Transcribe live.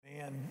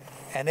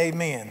and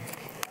amen.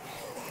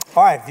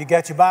 All right, if you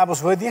got your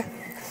Bibles with you,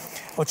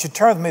 I want you to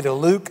turn with me to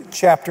Luke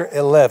chapter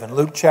 11.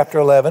 Luke chapter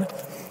 11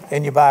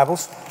 in your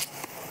Bibles.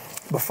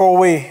 Before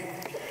we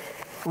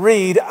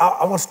read,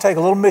 I want to take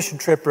a little mission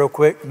trip real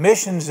quick.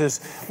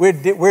 Missions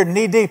we're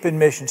knee deep in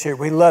missions here.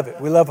 We love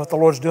it. We love what the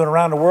Lord's doing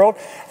around the world,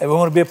 and we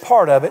want to be a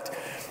part of it.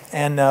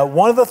 And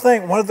one of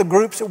the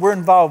groups that we're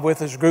involved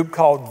with is a group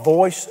called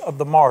Voice of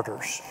the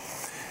Martyrs.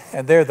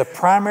 And they're the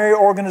primary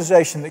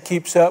organization that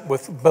keeps up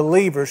with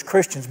believers,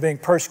 Christians being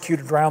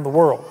persecuted around the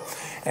world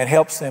and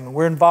helps them. And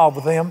we're involved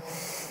with them.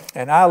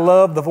 And I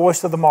love the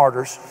Voice of the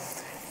Martyrs.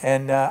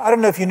 And I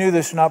don't know if you knew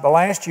this or not, but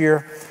last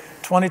year,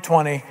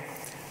 2020,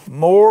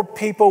 more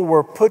people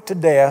were put to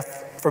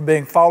death for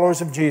being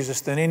followers of Jesus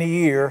than any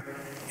year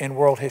in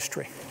world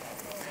history.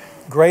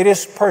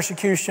 Greatest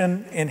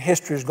persecution in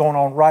history is going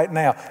on right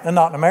now. And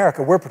not in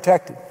America, we're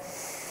protected.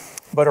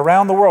 But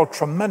around the world,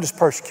 tremendous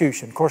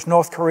persecution. Of course,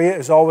 North Korea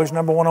is always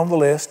number one on the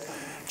list.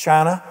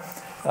 China.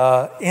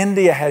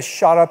 India has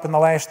shot up in the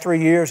last 3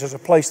 years as a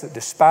place that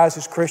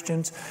despises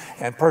Christians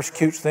and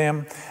persecutes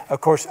them.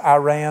 Of course,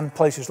 Iran,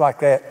 places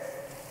like that.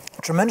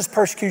 Tremendous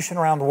persecution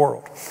around the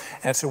world.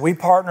 And so we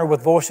partner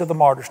with Voice of the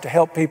Martyrs to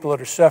help people that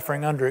are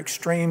suffering under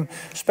extreme,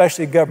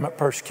 especially government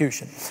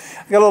persecution.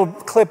 I got a little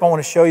clip I want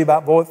to show you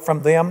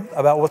from them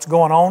about what's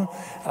going on.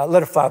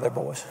 Let it fly there,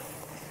 boys.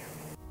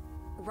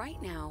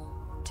 Right now,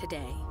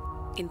 today,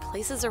 in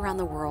places around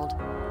the world,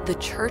 the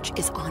church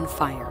is on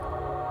fire.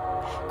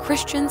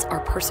 Christians are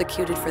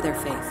persecuted for their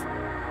faith.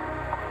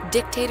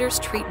 Dictators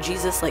treat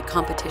Jesus like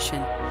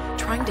competition,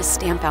 trying to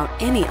stamp out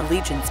any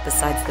allegiance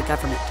besides the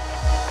government.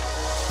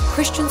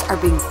 Christians are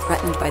being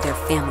threatened by their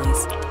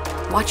families,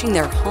 watching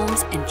their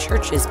homes and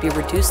churches be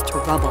reduced to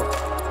rubble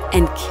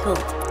and killed.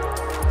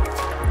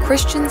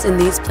 Christians in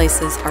these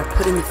places are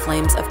put in the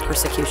flames of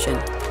persecution.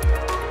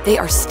 They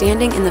are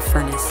standing in the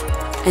furnace,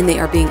 and they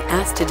are being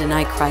asked to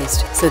deny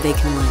Christ so they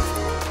can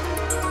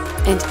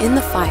live. And in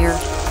the fire,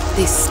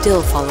 they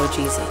still follow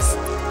Jesus.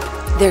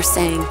 They're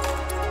saying,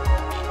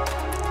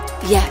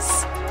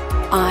 "Yes,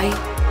 I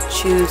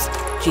choose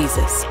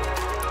Jesus."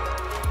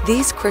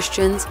 These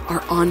Christians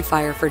are on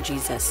fire for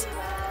Jesus.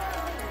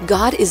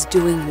 God is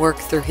doing work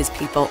through his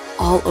people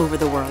all over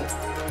the world,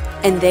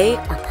 and they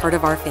are part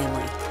of our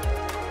family,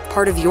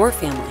 part of your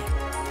family.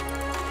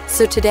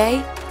 So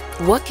today,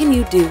 what can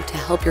you do to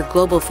help your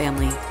global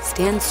family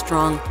stand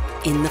strong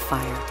in the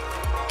fire?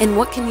 And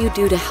what can you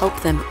do to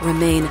help them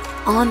remain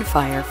on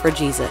fire for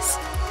Jesus?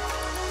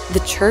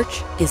 The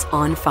church is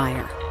on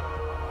fire.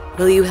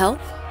 Will you help?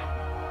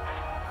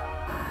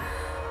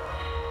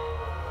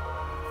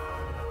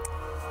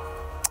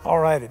 All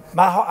right.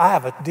 I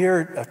have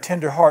a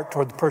tender heart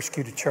toward the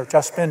persecuted church.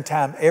 I spend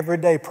time every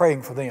day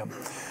praying for them,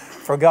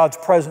 for God's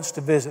presence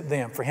to visit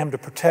them, for him to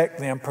protect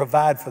them,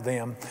 provide for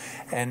them,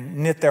 and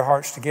knit their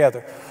hearts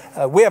together.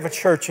 We have a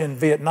church in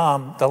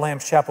Vietnam, the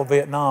Lamb's Chapel,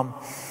 Vietnam,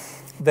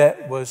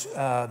 that was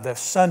the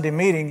Sunday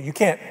meeting. You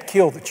can't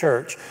kill the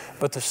church,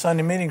 but the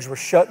Sunday meetings were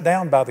shut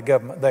down by the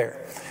government there.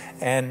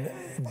 And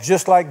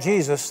just like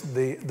Jesus,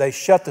 they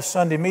shut the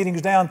Sunday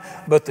meetings down,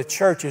 but the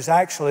church is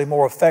actually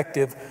more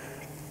effective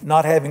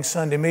not having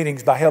Sunday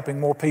meetings by helping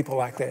more people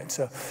like that.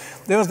 So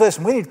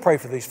listen, we need to pray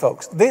for these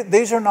folks.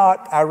 These are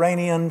not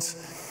Iranians,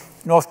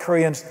 North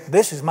Koreans.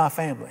 This is my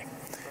family.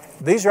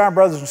 These are our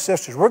brothers and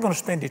sisters. We're going to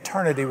spend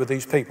eternity with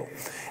these people.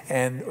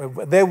 And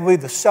they will be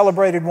the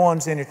celebrated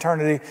ones in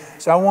eternity.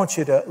 So I want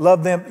you to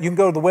love them. You can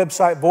go to the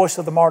website, Voice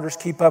of the Martyrs,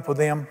 keep up with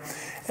them.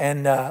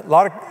 And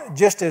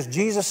just as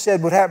Jesus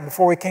said would happen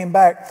before he came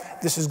back,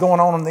 this is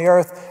going on the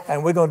earth,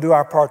 and we're going to do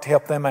our part to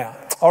help them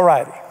out. All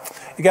righty.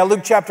 You got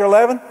Luke chapter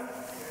 11?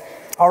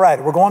 All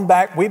right, we're going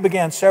back. We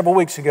began several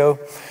weeks ago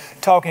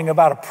talking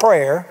about a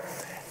prayer,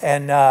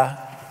 and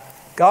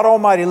God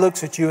Almighty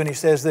looks at you and he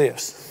says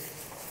this: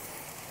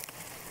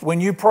 when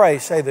you pray,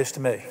 say this to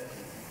me.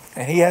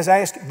 And he has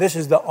asked, this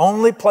is the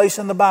only place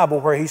in the Bible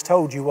where he's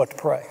told you what to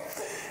pray.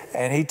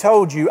 And he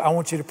told you, I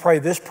want you to pray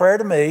this prayer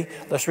to me.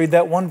 Let's read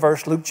that one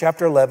verse, Luke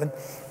chapter 11,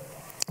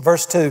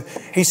 verse 2.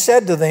 He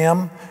said to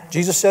them,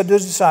 Jesus said to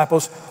his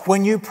disciples,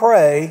 when you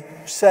pray,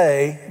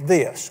 say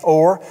this.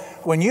 Or,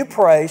 when you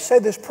pray, say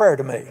this prayer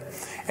to me.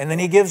 And then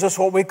he gives us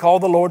what we call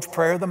the Lord's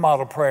Prayer, the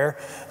model prayer.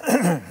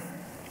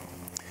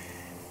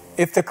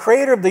 If the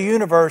creator of the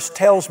universe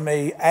tells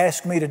me,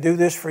 ask me to do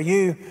this for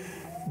you,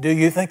 do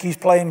you think he's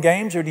playing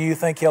games, or do you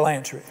think he'll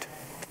answer it?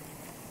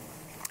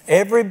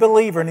 Every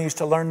believer needs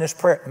to learn this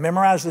prayer.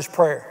 Memorize this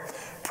prayer.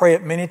 Pray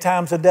it many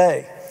times a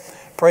day.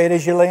 Pray it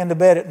as you lay into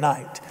bed at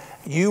night.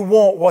 You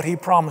want what he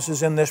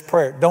promises in this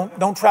prayer.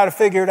 Don't try to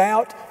figure it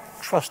out.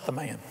 Trust the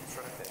man.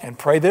 And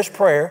pray this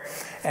prayer.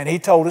 And he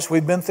told us,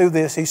 we've been through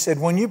this. He said,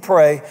 when you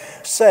pray,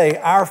 say,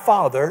 our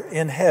Father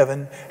in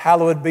heaven,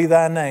 hallowed be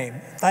thy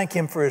name. Thank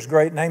him for his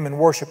great name and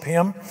worship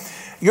him.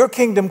 Your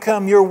kingdom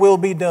come, your will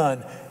be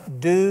done.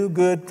 Do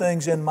good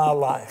things in my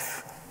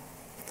life.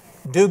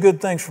 Do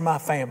good things for my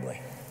family.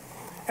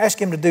 Ask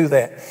him to do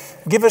that.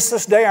 Give us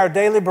this day our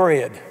daily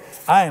bread.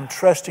 I am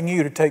trusting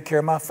you to take care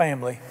of my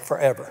family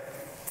forever,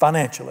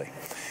 financially.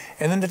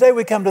 And then today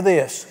we come to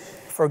this.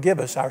 forgive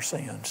us our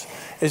sins.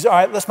 All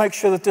right, let's make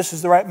sure that this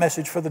is the right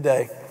message for the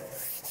day.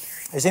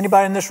 Has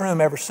anybody in this room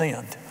ever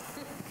sinned?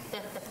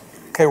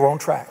 Okay, we're on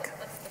track.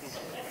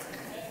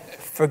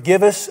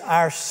 Forgive us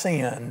our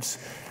sins.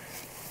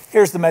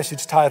 Here's the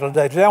message title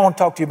today. Today I want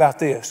to talk to you about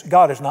this.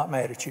 God is not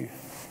mad at you.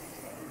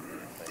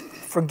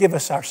 Forgive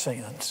us our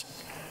sins.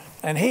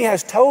 And He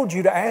has told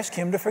you to ask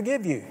Him to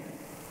forgive you.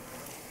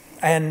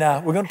 And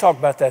we're going to talk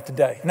about that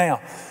today. Now,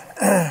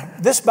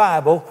 this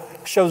Bible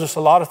shows us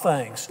a lot of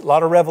things. A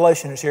lot of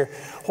revelation is here.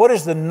 What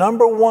is the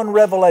number one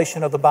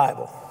revelation of the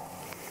Bible?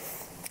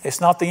 It's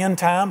not the end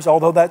times,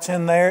 although that's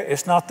in there.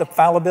 It's not the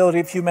fallibility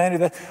of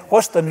humanity.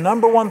 What's the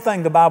number one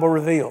thing the Bible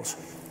reveals?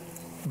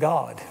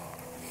 God.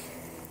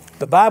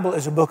 The Bible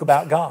is a book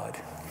about God.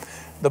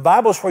 The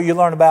Bible is where you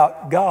learn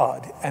about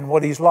God and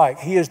what He's like.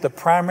 He is the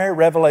primary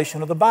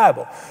revelation of the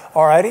Bible.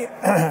 All righty?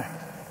 Let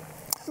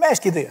me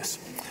ask you this.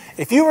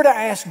 If you were to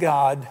ask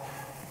God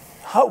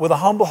with a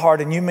humble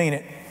heart and you mean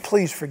it,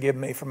 please forgive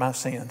me for my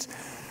sins,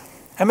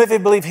 how many of you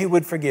believe He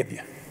would forgive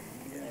you?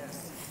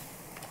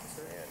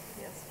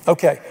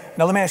 Okay,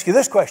 now let me ask you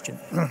this question.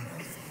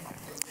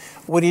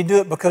 Would He do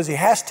it because He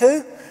has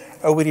to,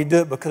 or would He do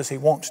it because He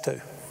wants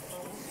to?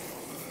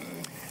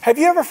 Have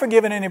you ever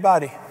forgiven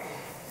anybody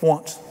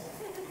once?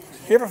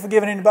 You ever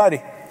forgiven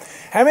anybody?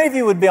 How many of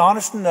you would be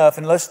honest enough,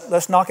 and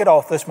let's knock it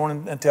off this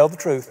morning and tell the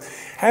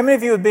truth. How many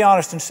of you would be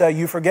honest and say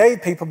you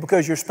forgave people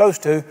because you're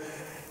supposed to,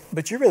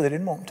 but you really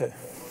didn't want to?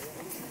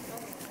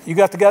 You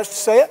got the guts to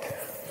say it?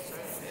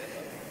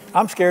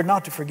 I'm scared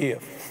not to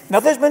forgive. Now,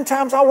 there's been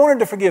times I wanted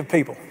to forgive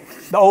people.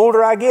 The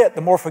older I get,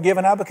 the more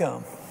forgiving I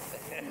become.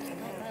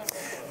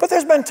 But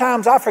there's been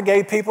times I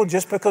forgave people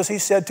just because He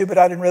said to, but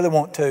I didn't really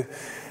want to.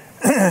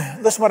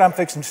 Listen to what I'm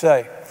fixing to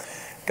say.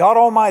 God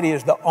Almighty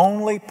is the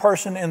only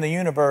person in the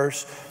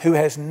universe who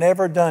has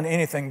never done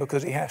anything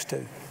because He has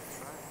to.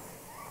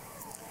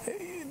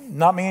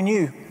 Not me and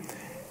you.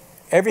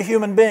 Every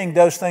human being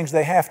does things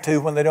they have to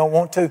when they don't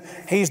want to.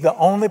 He's the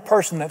only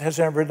person that has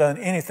ever done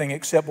anything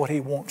except what He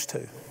wants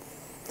to.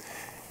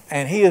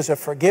 And He is a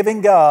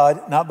forgiving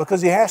God, not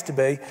because He has to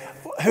be.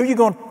 Who are you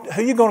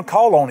going to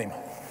call on Him?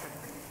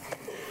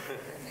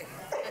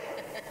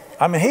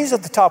 I mean, He's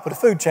at the top of the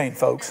food chain,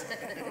 folks.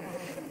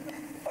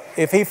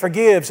 If He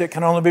forgives, it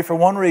can only be for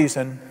one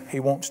reason. He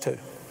wants to.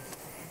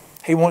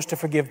 He wants to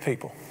forgive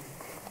people.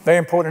 Very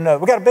important to know.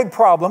 We've got a big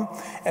problem,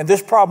 and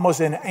this problem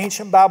was in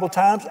ancient Bible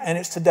times, and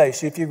it's today.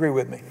 See if you agree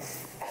with me.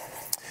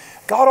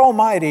 God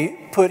Almighty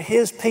put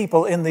His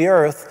people in the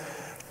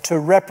earth to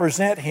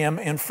represent Him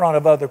in front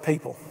of other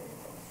people.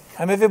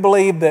 How many of you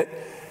believe that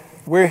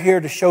we're here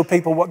to show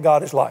people what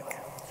God is like?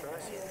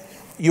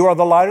 You are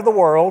the light of the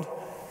world.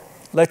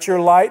 Let your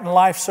light and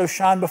life so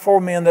shine before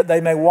men that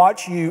they may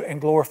watch you and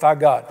glorify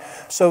God.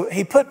 So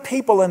He put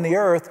people in the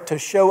earth to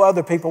show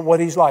other people what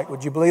He's like.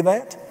 Would you believe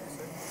that?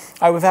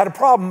 We've had a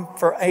problem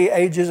for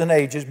ages and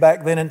ages,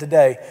 back then and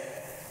today.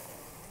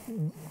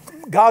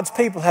 God's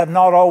people have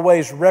not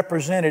always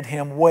represented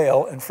Him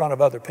well in front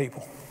of other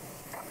people.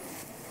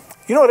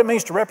 You know what it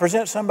means to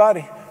represent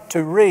somebody?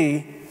 To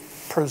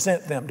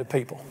represent them to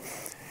people.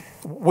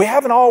 We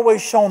haven't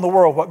always shown the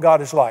world what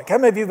God is like. How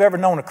many of you have ever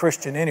known a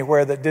Christian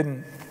anywhere that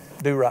didn't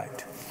do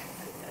right?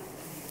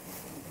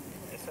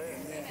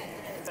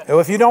 Well,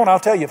 if you don't, I'll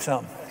tell you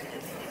something.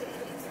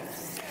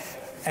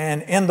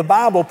 And in the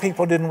Bible,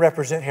 people didn't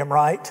represent Him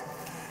right.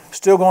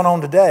 Still going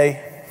on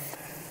today.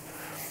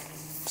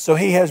 So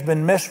He has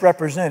been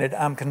misrepresented,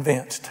 I'm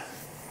convinced.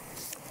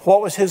 What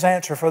was His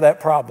answer for that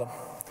problem?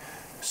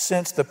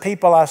 Since the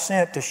people I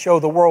sent to show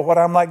the world what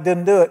I'm like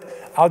didn't do it,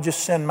 I'll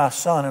just send my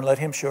Son and let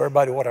Him show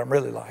everybody what I'm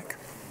really like.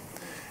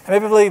 I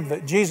never believe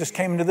that Jesus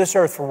came into this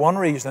earth for one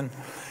reason.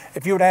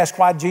 If you would ask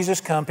why Jesus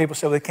come, people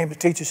say, well, He came to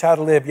teach us how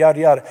to live, yada,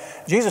 yada.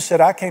 Jesus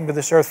said, I came to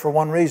this earth for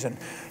one reason,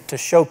 to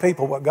show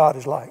people what God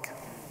is like.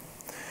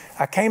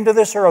 I came to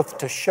this earth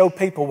to show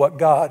people what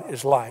God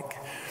is like.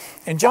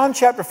 In John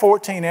chapter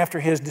 14, after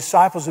His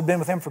disciples had been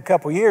with Him for a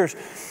couple of years,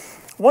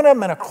 one of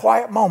them in a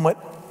quiet moment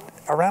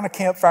around a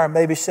campfire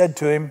maybe said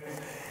to Him,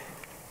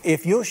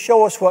 if you'll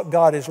show us what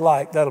God is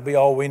like, that'll be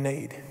all we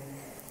need.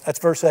 That's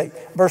verse 8.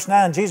 Verse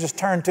 9, Jesus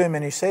turned to him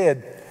and He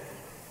said,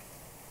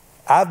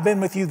 I've been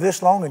with you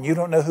this long and you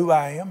don't know who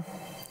I am?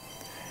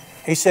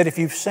 He said, if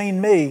you've seen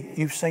me,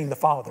 you've seen the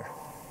Father.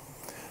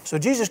 So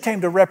Jesus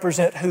came to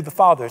represent who the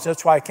Father is.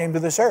 That's why He came to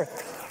this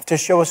earth, to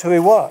show us who He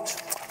was.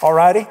 All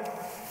righty?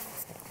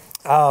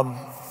 I'm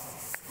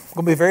going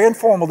to be very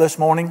informal this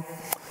morning.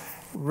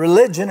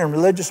 Religion and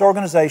religious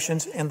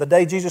organizations in the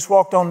day Jesus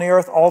walked on the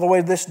earth all the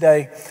way to this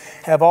day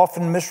have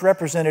often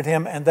misrepresented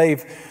Him, and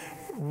they've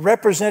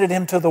represented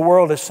Him to the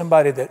world as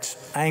somebody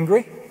that's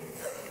angry.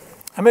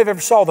 How many of you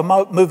ever saw the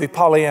movie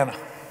Pollyanna?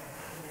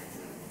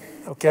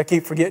 Okay, I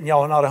keep forgetting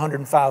y'all are not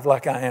 105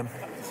 like I am.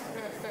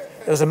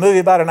 There's a movie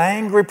about an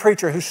angry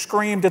preacher who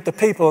screamed at the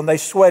people and they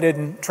sweated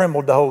and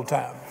trembled the whole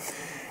time.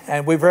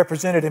 And we've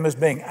represented Him as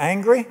being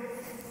angry,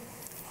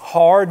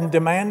 hard and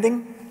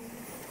demanding,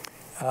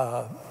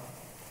 a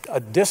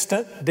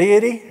distant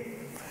deity,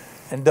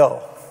 and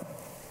dull.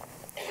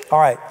 All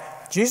right,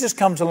 Jesus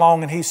comes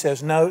along and he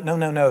says,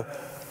 no.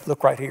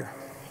 Look right here.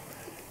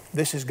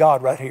 This is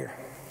God right here.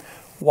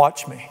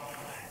 Watch me.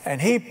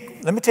 And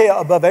let me tell you,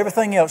 above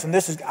everything else, and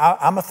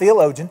I'm a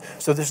theologian,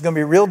 so this is going to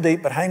be real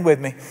deep, but hang with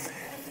me.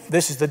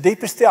 This is the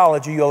deepest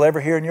theology you'll ever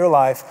hear in your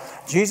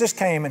life. Jesus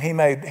came and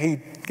he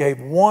gave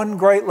one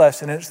great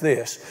lesson, and it's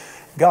this: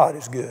 God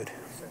is good.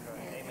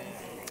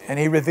 And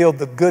he revealed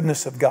the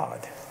goodness of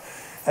God.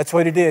 That's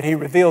what he did. He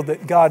revealed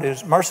that God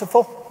is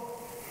merciful.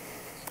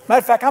 Matter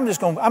of fact, I'm just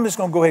going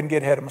to go ahead and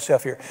get ahead of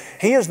myself here.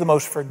 He is the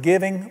most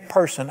forgiving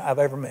person I've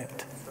ever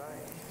met.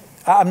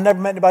 I've never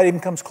met anybody even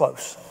comes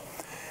close.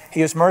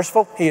 He is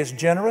merciful. He is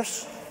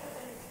generous.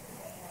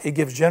 He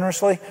gives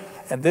generously.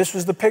 And this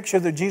was the picture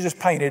that Jesus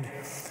painted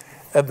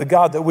of the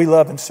God that we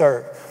love and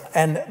serve.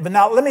 But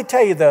now let me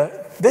tell you,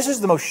 this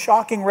is the most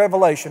shocking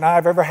revelation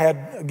I've ever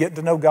had getting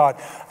to know God.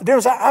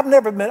 I'm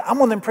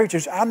one of them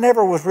preachers, I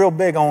never was real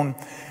big on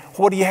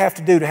what do you have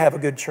to do to have a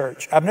good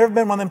church. I've never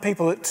been one of them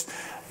people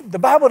the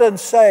Bible doesn't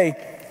say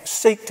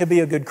seek to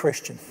be a good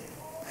Christian.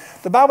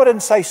 The Bible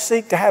doesn't say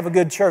seek to have a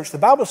good church. The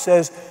Bible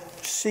says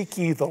seek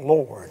ye the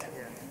Lord.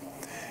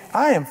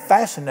 I am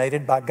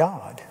fascinated by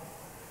God.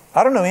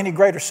 I don't know any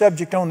greater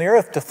subject on the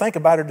earth to think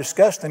about or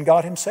discuss than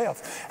God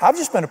himself. I've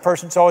just been a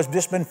person that's always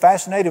just been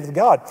fascinated with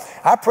God.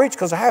 I preach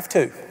because I have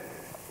to.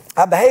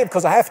 I behave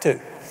because I have to.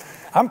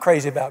 I'm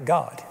crazy about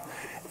God.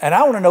 And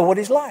I want to know what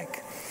he's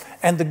like.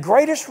 And the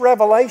greatest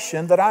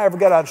revelation that I ever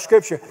got out of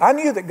Scripture, I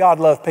knew that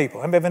God loved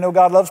people. Anybody know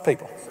God loves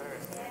people?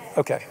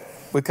 Okay,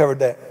 we covered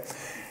that.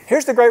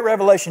 Here's the great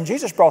revelation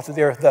Jesus brought to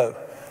the earth, though.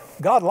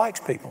 God likes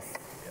people.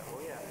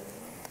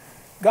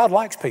 God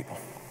likes people.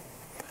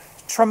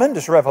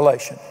 Tremendous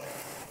revelation.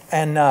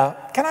 And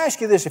can I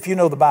ask you this, if you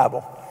know the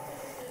Bible?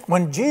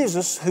 When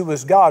Jesus, who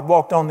was God,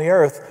 walked on the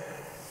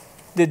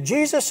earth, did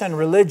Jesus and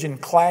religion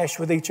clash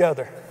with each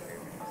other?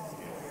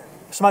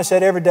 Somebody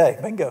said every day.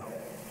 Bingo.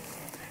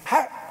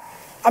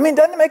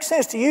 Doesn't it make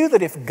sense to you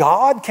that if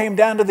God came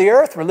down to the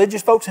earth,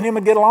 religious folks and him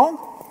would get along?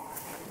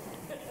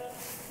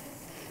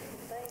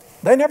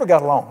 They never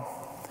got along.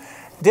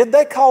 Did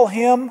they call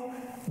him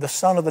the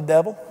son of the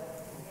devil?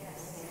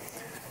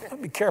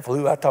 Be careful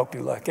who I talk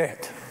to like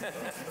that.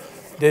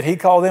 Did he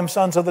call them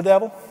sons of the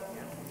devil?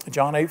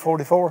 John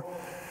 8:44.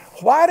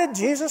 Why did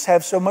Jesus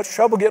have so much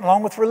trouble getting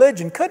along with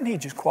religion? Couldn't he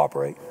just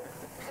cooperate?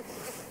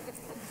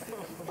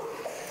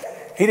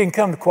 He didn't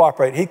come to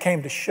cooperate. He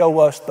came to show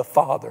us the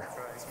Father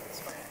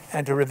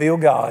and to reveal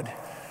God.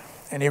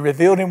 And he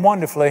revealed him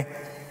wonderfully.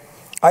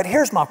 All right,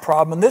 here's my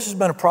problem. And this has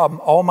been a problem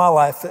all my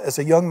life as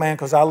a young man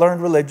because I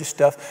learned religious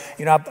stuff.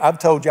 You know, I've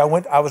told you,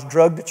 I was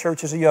drugged to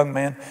church as a young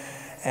man.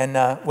 And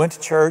went to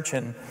church,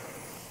 and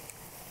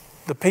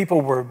the people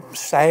were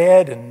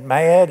sad and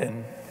mad,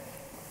 and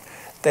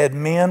they had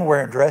men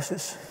wearing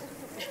dresses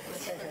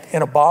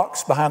in a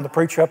box behind the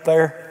preacher up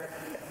there,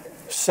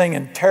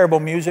 singing terrible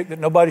music that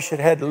nobody should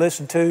have had to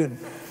listen to, and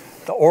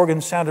the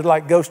organ sounded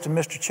like Ghost of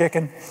Mr.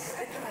 Chicken.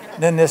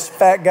 And then this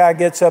fat guy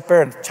gets up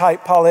there in a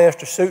tight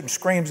polyester suit and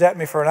screams at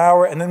me for an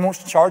hour and then wants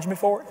to charge me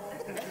for it.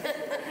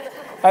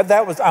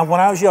 When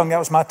I was young, that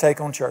was my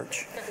take on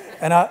church.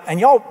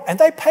 And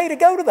they pay to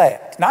go to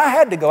that. Now I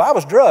had to go. I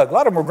was drugged. A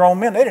lot of them were grown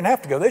men. They didn't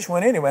have to go. They just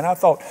went anyway. And I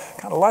thought, what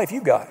kind of life you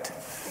got?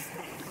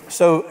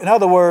 So in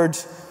other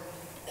words,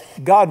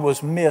 God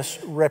was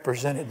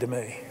misrepresented to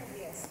me.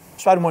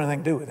 So I didn't want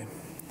anything to do with him.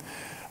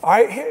 All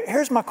right,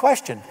 here's my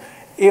question.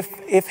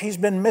 If he's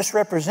been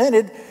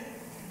misrepresented,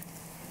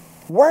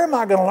 where am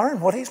I going to learn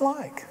what he's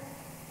like?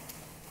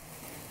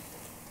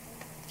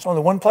 It's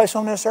only one place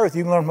on this earth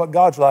you can learn what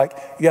God's like.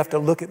 You have to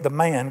look at the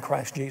man,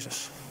 Christ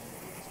Jesus.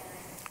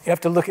 You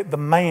have to look at the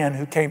man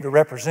who came to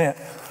represent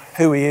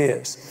who he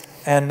is.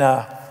 And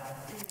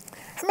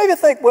maybe I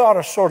think we ought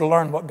to sort of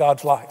learn what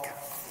God's like.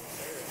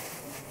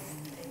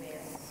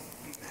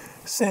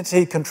 Since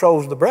he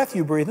controls the breath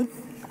you breathe in,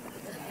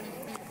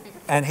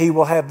 and he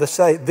will have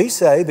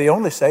the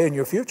only say in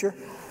your future.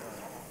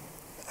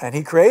 And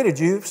he created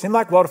you. Seems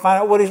like we ought to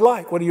find out what he's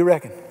like. What do you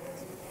reckon?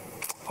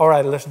 All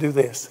right, let's do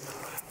this.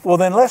 Well,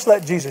 then let's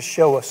let Jesus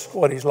show us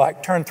what he's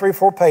like. Turn 3 or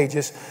 4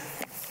 pages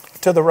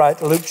to the right,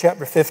 to Luke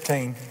chapter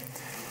 15.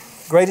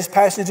 Greatest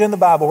passage in the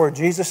Bible where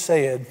Jesus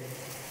said,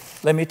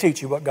 let me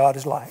teach you what God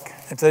is like.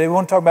 And today we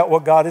want to talk about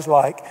what God is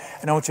like.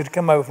 And I want you to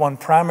come up with one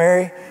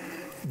primary,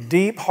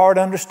 deep, hard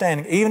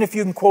understanding. Even if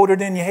you can quote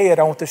it in your head,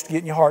 I want this to get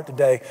in your heart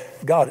today.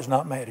 God is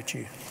not mad at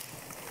you.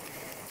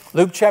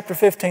 Luke chapter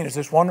 15 is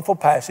this wonderful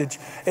passage.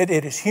 It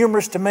is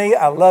humorous to me.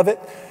 I love it.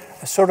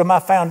 It's sort of my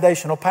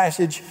foundational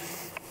passage.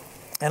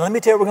 And let me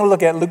tell you what we're going to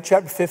look at. Luke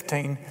chapter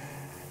 15.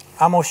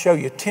 I'm going to show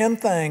you 10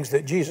 things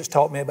that Jesus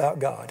taught me about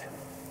God.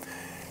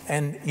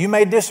 And you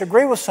may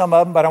disagree with some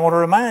of them, but I want to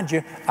remind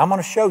you, I'm going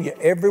to show you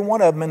every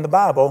one of them in the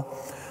Bible.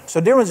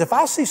 So dear ones, if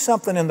I see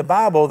something in the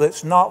Bible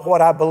that's not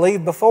what I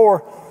believed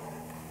before,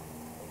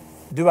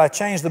 do I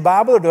change the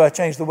Bible or do I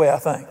change the way I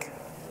think?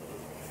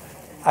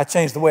 I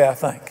change the way I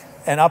think.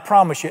 And I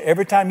promise you,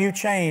 every time you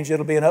change,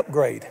 it'll be an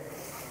upgrade.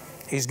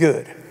 He's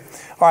good.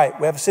 All right,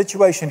 we have a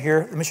situation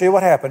here. Let me show you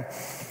what happened.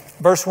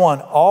 Verse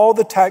 1, all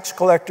the tax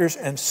collectors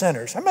and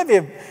sinners. How many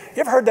of you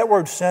ever heard that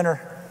word sinner?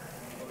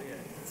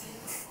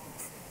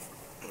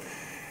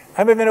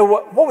 How many of you know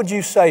what would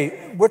you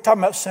say? We're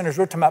talking about sinners.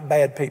 We're talking about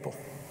bad people.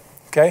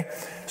 Okay?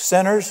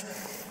 Sinners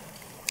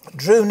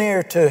drew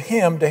near to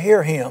him to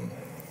hear him.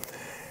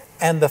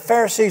 And the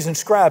Pharisees and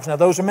scribes, now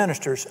those are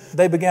ministers,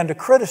 they began to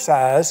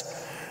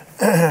criticize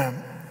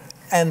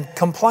and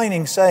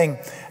complaining, saying,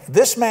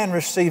 this man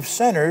receives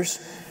sinners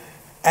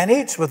and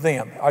eats with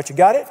them. All right, you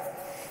got it?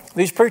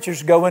 These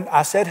preachers going,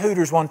 I said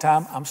Hooters one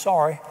time. I'm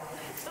sorry.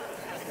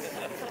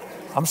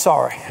 I'm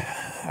sorry.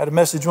 I had a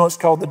message once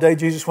called The Day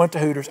Jesus Went to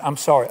Hooters. I'm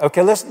sorry.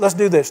 Okay, let's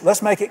do this.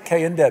 Let's make it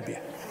K&W.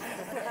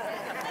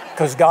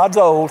 Because God's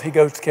old, he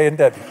goes to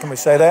K&W. Can we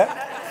say that?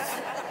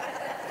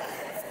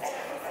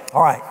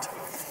 All right.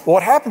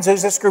 What happens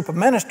is this group of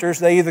ministers,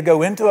 they either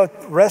go into a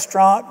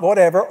restaurant,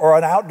 whatever, or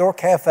an outdoor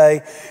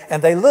cafe,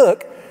 and they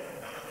look,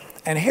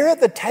 and here at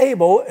the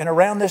table and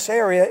around this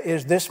area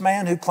is this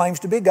man who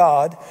claims to be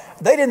God.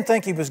 They didn't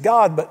think he was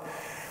God, but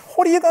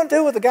what are you going to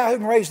do with a guy who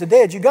can raise the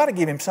dead? You got to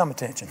give him some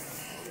attention.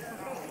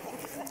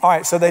 All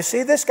right, so they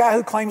see this guy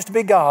who claims to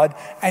be God,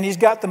 and he's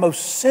got the most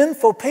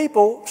sinful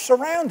people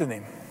surrounding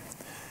him.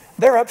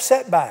 They're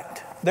upset by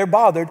it. They're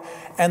bothered,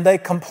 and they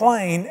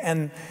complain,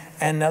 and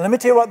let me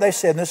tell you what they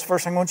said. And this is the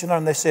first thing I want you to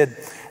learn. They said,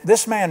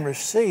 this man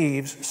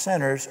receives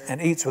sinners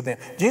and eats with them.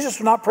 Jesus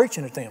was not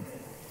preaching at them.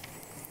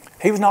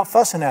 He was not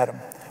fussing at them.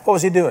 What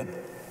was he doing?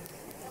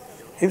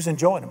 He was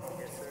enjoying them.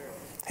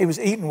 He was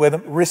eating with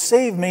them.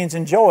 Receive means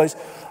enjoys.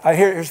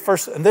 Here's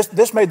first, and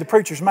this made the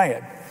preachers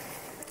mad.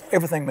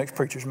 Everything makes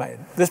preachers mad.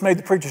 This made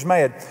the preachers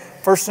mad.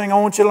 First thing I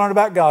want you to learn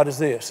about God is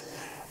this.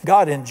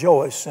 God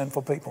enjoys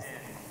sinful people.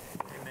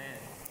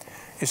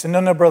 You said,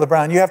 no, Brother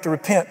Brian, you have to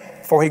repent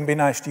before he can be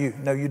nice to you.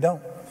 No, you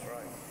don't.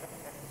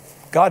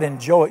 God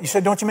enjoys. You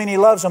said, don't you mean he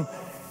loves them?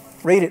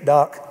 Read it,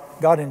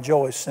 Doc. God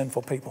enjoys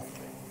sinful people.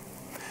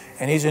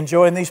 And he's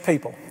enjoying these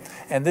people.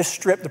 And this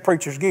stripped the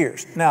preacher's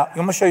gears. Now, I'm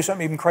going to show you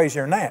something even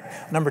crazier than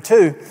that. Number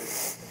 2,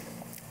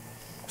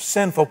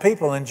 sinful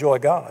people enjoy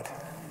God.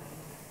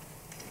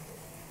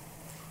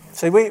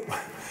 See,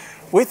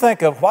 we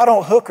think of, why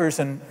don't hookers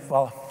and,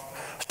 well,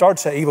 I started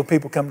to say evil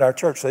people come to our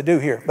church. They do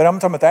here. But I'm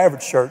talking about the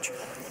average church.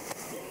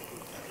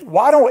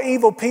 Why don't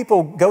evil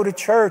people go to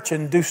church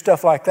and do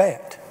stuff like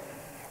that?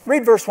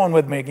 Read verse 1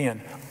 with me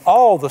again.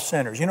 All the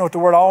sinners. You know what the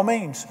word all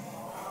means?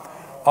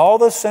 All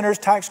the sinners,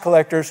 tax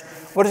collectors.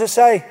 What does it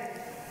say?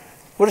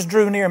 What does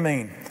drew near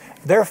mean?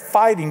 They're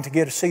fighting to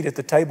get a seat at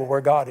the table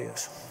where God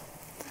is.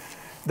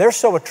 They're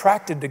so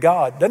attracted to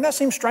God. Doesn't that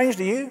seem strange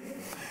to you?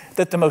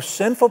 That the most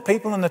sinful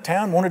people in the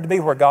town wanted to be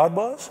where God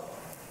was?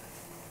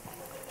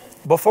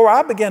 Before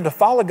I began to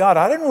follow God,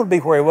 I didn't want to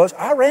be where he was.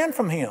 I ran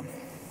from him.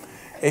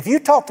 If you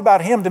talked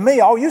about him to me,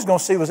 all you was going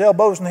to see was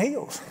elbows and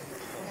heels.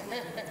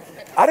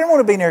 I didn't want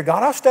to be near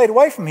God. I stayed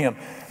away from him.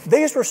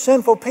 These were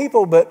sinful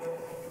people, but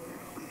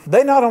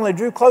they not only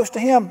drew close to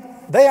him,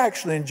 they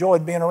actually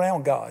enjoyed being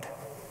around God.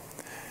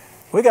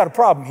 We got a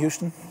problem,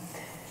 Houston.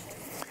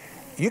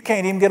 You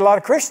can't even get a lot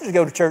of Christians to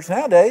go to church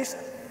nowadays.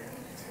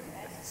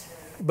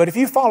 But if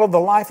you followed the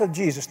life of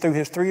Jesus through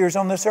his 3 years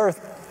on this earth,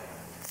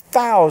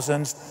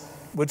 thousands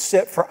would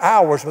sit for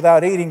hours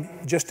without eating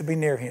just to be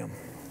near him.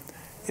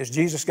 Is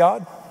Jesus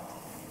God?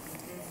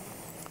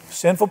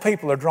 Sinful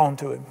people are drawn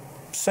to him.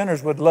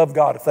 Sinners would love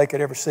God if they could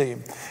ever see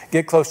him.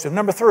 Get close to him.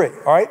 Number 3,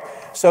 all right?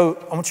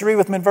 So I want you to read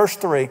with me in verse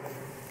 3.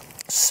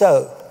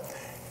 So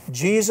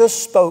Jesus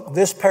spoke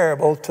this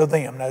parable to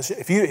them. Now,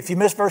 if you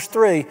miss verse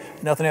 3,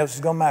 nothing else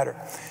is going to matter.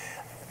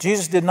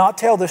 Jesus did not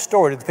tell this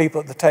story to the people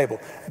at the table.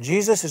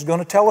 Jesus is going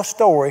to tell a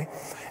story,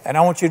 and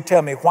I want you to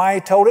tell me why he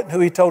told it and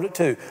who he told it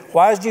to.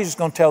 Why is Jesus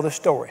going to tell this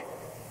story?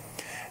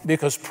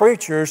 Because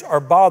preachers are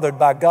bothered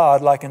by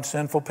God liking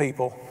sinful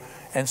people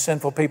and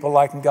sinful people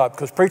liking God.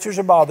 Because preachers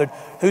are bothered.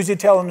 Who's he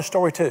telling the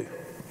story to?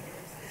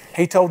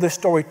 He told this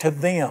story to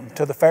them,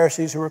 to the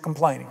Pharisees who were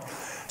complaining.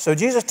 So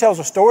Jesus tells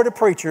a story to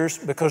preachers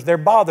because they're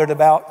bothered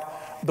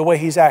about the way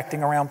he's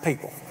acting around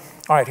people.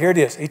 All right, here it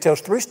is. He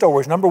tells 3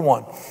 stories. Number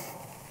 1,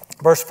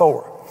 verse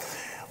 4.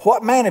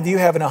 What man of you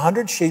having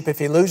 100 sheep, if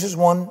he loses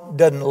one,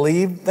 doesn't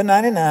leave the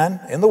 99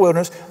 in the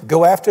wilderness,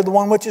 go after the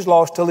one which is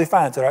lost till he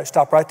finds it? All right,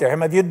 stop right there. How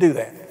many of you would do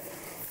that?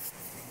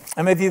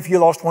 How many of you, if you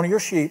lost one of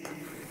your sheep,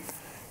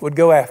 would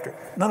go after it?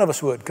 None of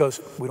us would, because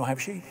we don't have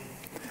sheep.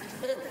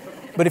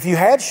 But if you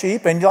had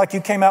sheep and like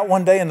you came out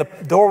one day and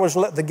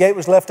the gate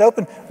was left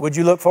open, would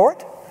you look for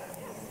it?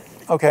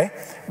 Okay.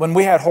 When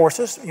we had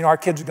horses, our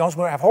kids are gone, so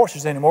we don't have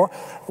horses anymore.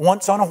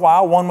 Once in a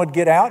while, one would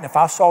get out, and if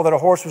I saw that a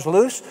horse was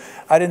loose,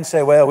 I didn't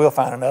say, well, we'll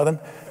find another.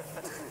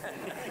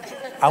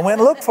 I went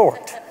and looked for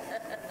it.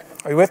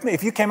 Are you with me?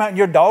 If you came out and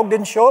your dog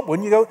didn't show up,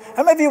 wouldn't you go?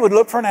 How many of you would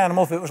look for an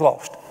animal if it was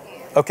lost?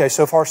 Okay,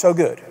 so far so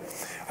good. All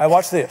right,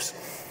 watch this.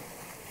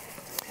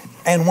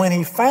 And when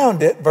he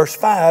found it, verse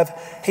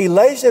 5, he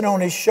lays it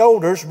on his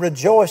shoulders,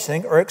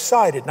 rejoicing or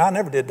excited. Now, I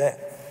never did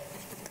that.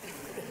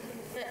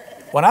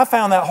 When I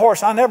found that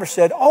horse, I never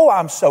said, oh,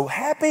 I'm so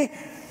happy.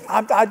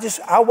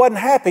 I wasn't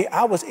happy.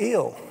 I was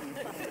ill.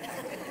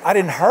 I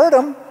didn't hurt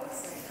him.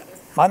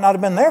 Might not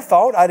have been their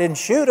fault. I didn't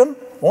shoot them,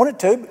 wanted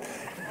to.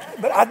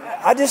 But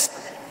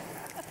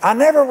I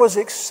never was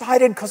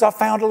excited because I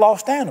found a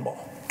lost animal.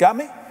 Got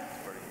me?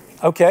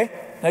 Okay,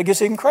 now it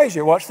gets even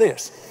crazier. Watch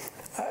this.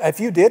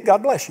 If you did,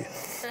 God bless you.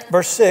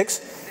 Verse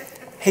 6,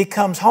 he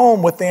comes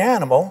home with the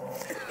animal.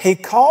 He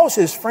calls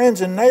his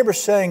friends and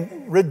neighbors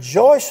saying,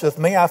 rejoice with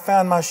me, I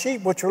found my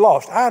sheep which were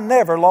lost. I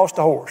never lost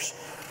a horse.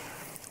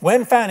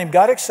 Went and found him,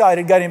 got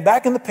excited, got him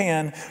back in the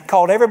pen,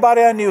 called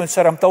everybody I knew and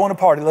said, I'm throwing a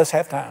party, let's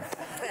have time.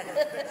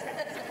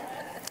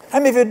 How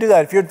many of you would do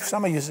that? If you're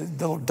some of you a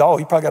little dog,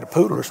 you probably got a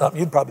poodle or something,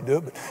 you'd probably do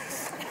it. But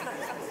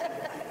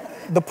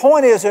the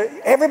point is that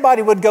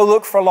everybody would go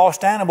look for a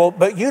lost animal,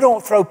 but you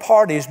don't throw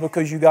parties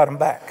because you got them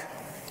back.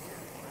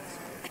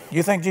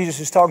 You think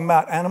Jesus is talking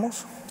about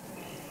animals?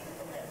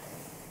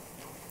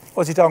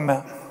 What's he talking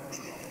about?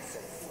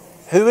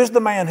 Who is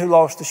the man who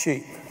lost the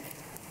sheep?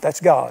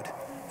 That's God.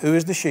 Who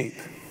is the sheep?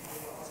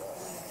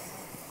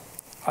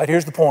 All right,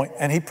 here's the point.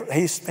 And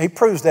he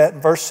proves that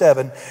in verse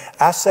 7.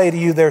 I say to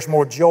you, there's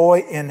more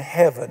joy in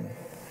heaven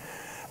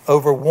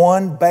over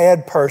one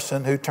bad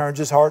person who turns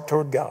his heart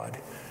toward God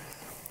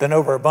than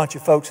over a bunch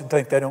of folks who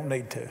think they don't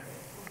need to.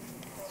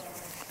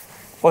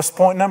 What's the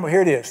point number?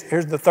 Here it is.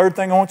 Here's the third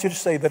thing I want you to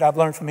see that I've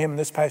learned from him in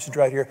this passage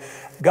right here.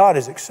 God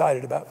is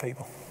excited about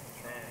people.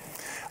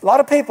 A lot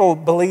of people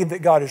believe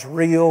that God is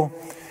real,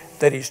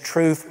 that he's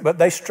truth, but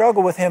they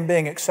struggle with him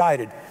being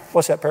excited.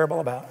 What's that parable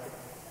about?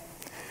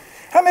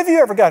 How many of you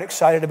ever got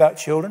excited about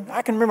children?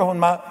 I can remember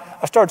when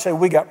I started to say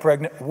we got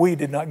pregnant. We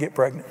did not get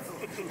pregnant.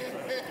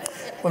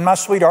 When my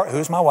sweetheart,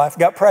 who's my wife,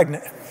 got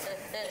pregnant,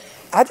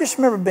 I just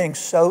remember being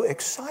so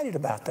excited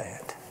about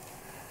that.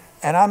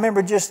 And I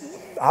remember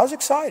I was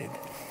excited.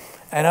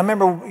 And I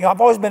remember,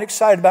 I've always been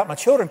excited about my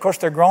children. Of course,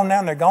 they're grown now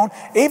and they're gone.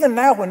 Even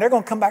now, when they're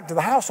going to come back to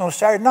the house on a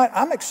Saturday night,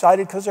 I'm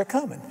excited because they're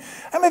coming.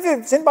 How many of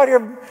you, has anybody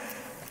ever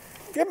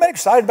been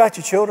excited about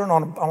your children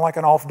on like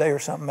an off day or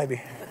something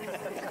maybe?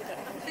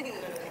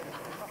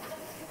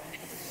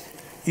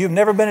 You've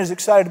never been as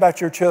excited about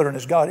your children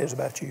as God is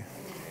about you.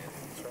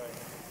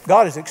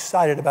 God is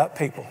excited about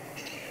people.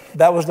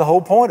 That was the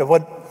whole point of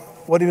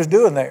what he was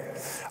doing there.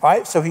 All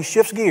right, so he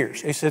shifts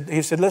gears. He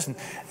said, listen,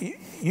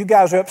 you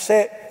guys are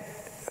upset.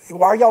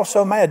 Why are y'all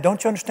so mad?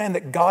 Don't you understand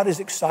that God is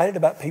excited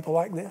about people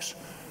like this?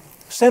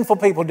 Sinful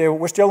people, dear,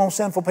 we're still on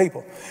sinful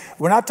people.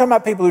 We're not talking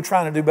about people who are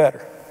trying to do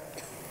better.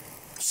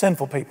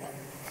 Sinful people.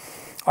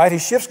 All right, he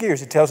shifts gears.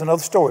 He tells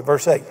another story,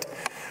 verse 8.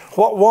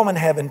 What woman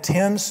having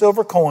 10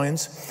 silver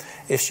coins,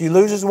 if she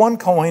loses one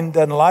coin,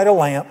 doesn't light a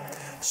lamp,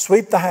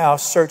 sweep the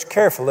house, search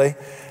carefully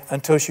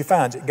until she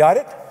finds it? Got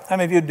it? How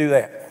many of you would do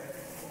that?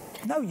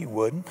 No, you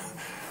wouldn't.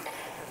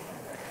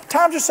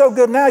 Times are so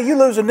good now, you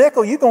lose a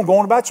nickel, you're going to go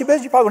on about your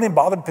business. You probably wouldn't even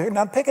bother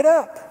to pick it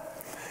up.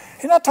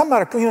 You're not talking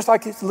about it's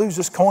like you lose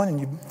this coin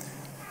and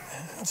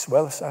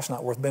that's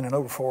not worth bending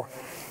over for.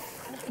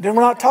 Then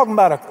we're not talking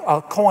about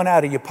a coin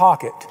out of your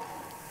pocket.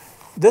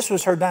 This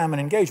was her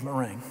diamond engagement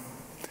ring.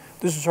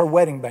 This is her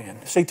wedding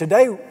band. See,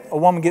 today a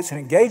woman gets an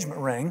engagement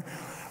ring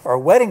or a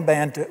wedding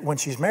band when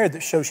she's married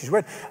that shows she's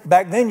married.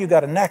 Back then you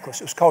got a necklace.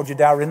 It was called your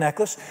dowry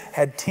necklace.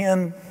 Had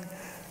 10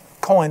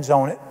 coins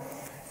on it.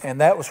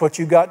 And that was what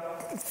you got,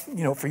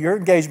 for your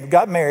engagement.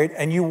 Got married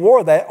and you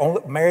wore that.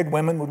 Only married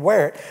women would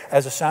wear it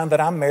as a sign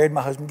that I'm married.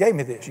 My husband gave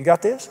me this. You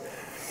got this?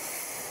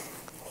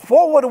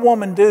 What would a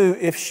woman do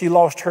if she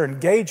lost her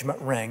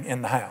engagement ring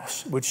in the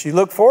house? Would she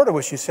look for it or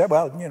would she say,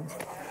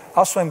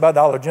 I'll swing by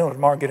Dollar General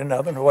tomorrow and get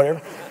another or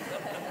whatever?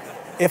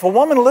 If a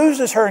woman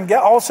loses her and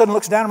all of a sudden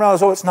looks down and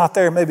realizes, it's not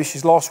there, maybe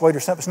she's lost weight or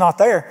something, it's not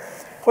there,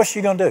 what's she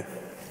going to do?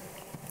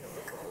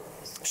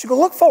 She's going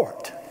to look for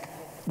it.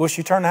 Will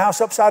she turn the house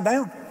upside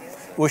down?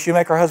 Will she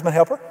make her husband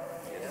help her?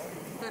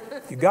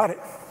 You got it.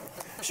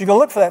 She's going to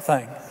look for that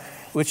thing.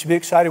 Would she be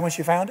excited when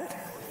she found it?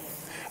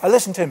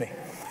 Listen to me.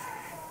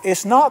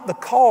 It's not the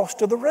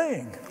cost of the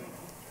ring.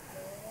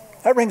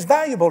 That ring's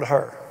valuable to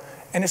her.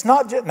 And it's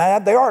not just, now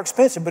they are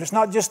expensive, but it's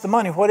not just the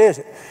money. What is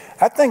it?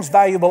 That thing's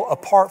valuable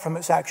apart from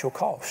its actual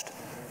cost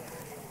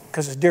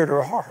because it's dear to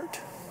her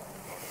heart.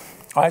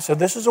 All right, so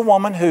this is a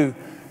woman who,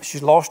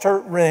 she's lost her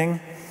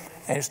ring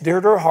and it's dear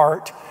to her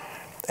heart.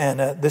 And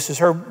this is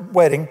her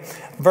wedding.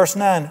 Verse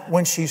 9,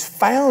 when she's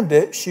found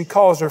it, she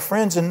calls her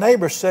friends and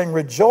neighbors saying,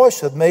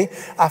 rejoice with me,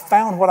 I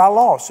found what I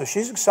lost. So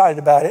she's excited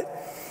about it.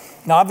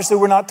 Now, obviously,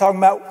 we're not talking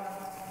about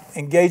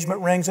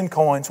engagement rings and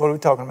coins. What are we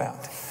talking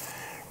about?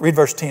 Read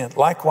verse 10.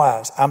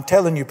 Likewise, I'm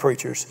telling you,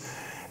 preachers,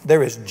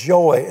 there is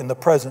joy in the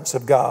presence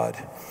of God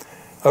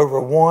over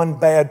one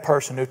bad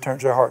person who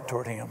turns their heart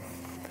toward him.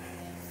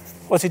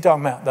 What's he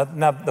talking about?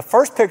 Now, the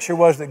first picture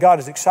was that God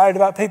is excited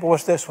about people.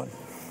 What's this one?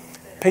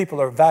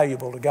 People are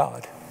valuable to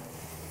God.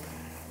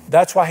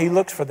 That's why he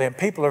looks for them.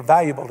 People are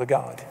valuable to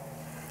God.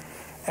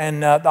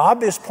 And the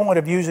obvious point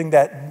of using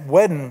that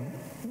wedding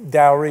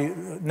dowry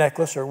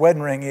necklace or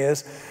wedding ring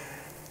is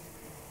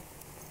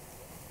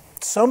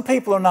some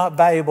people are not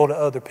valuable to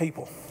other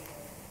people.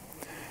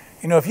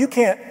 If you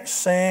can't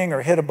sing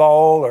or hit a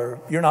ball or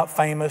you're not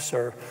famous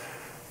or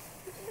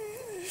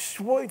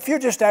if you're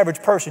just an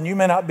average person, you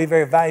may not be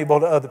very valuable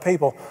to other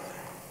people.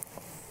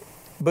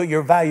 but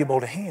you're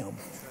valuable to Him.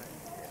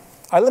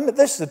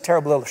 This is a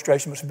terrible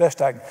illustration, but it's the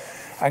best I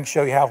can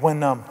show you how.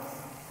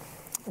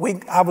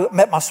 When I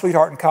met my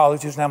sweetheart in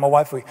college, who's now my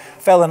wife, we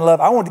fell in love.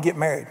 I wanted to get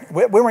married.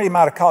 We weren't even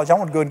out of college. I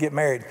wanted to go and get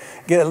married,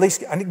 get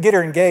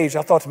her engaged.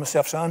 I thought to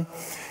myself, son,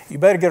 you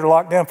better get her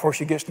locked down before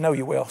she gets to know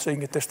you well, so you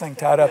can get this thing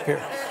tied up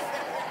here.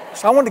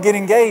 So I wanted to get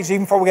engaged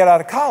even before we got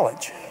out of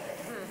college.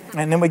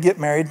 And then we get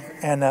married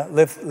and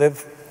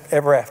live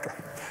ever after.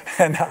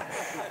 And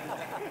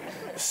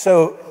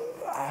so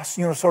I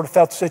sort of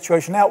felt the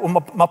situation out.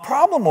 Well, my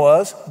problem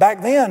was,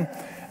 back then,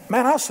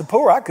 man, I was so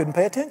poor I couldn't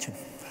pay attention.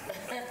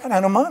 I didn't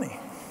have no money.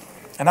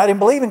 And I didn't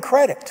believe in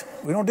credit.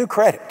 We don't do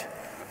credit.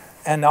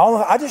 And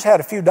I just had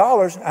a few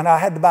dollars, and I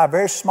had to buy a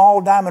very small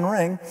diamond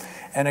ring,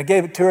 and I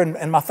gave it to her,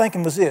 and my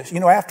thinking was this: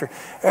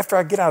 after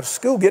I get out of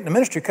school, get in the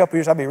ministry a couple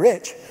years, I'll be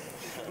rich.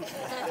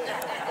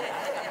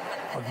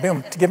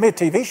 To give me a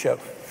TV show,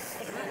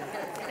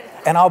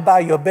 and I'll buy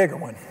you a bigger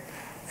one.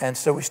 And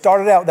so we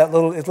started out with that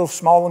little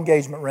small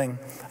engagement ring.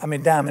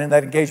 Diamond in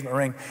that engagement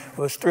ring.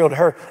 Was thrilled to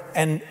her.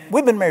 And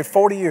we've been married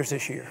 40 years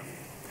this year.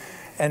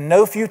 And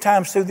no few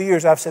times through the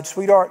years I've said,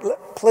 sweetheart,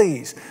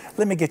 please,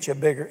 let me get you a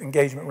bigger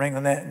engagement ring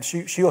than that. And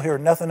she'll hear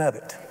nothing of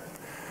it.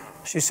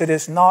 She said,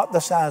 it's not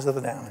the size of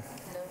the diamond.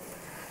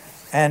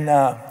 And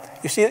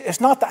you see,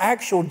 it's not the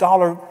actual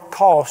dollar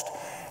cost.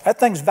 That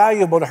thing's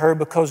valuable to her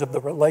because of the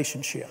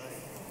relationship.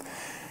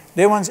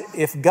 Dear ones,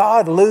 if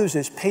God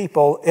loses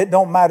people, it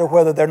don't matter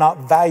whether they're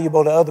not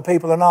valuable to other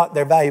people or not,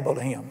 they're valuable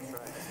to Him.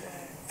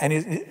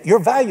 And you're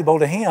valuable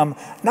to Him,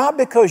 not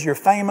because you're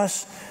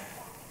famous.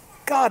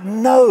 God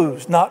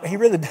knows, He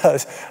really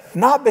does,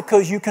 not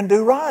because you can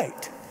do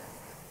right.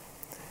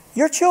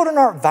 Your children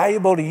aren't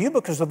valuable to you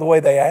because of the way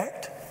they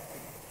act.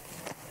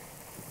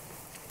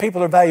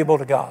 People are valuable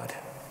to God,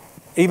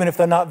 even if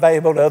they're not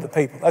valuable to other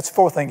people. That's the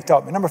fourth thing He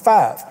taught me. Number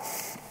 5.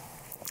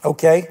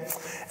 Okay.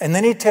 And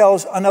then He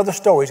tells another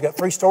story. He's got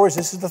 3 stories.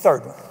 This is the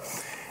third one.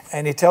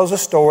 And He tells a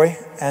story.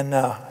 And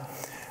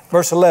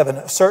verse 11,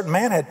 a certain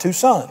man had 2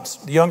 sons.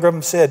 The younger of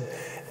them said,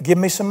 give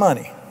me some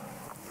money.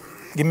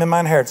 Give me my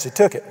inheritance. He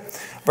took it.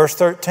 Verse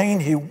 13,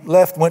 he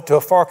left, went to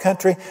a far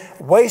country,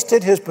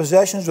 wasted his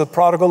possessions with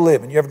prodigal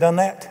living. You ever done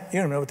that?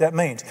 You don't know what that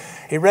means.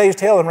 He raised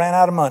hell and ran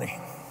out of money.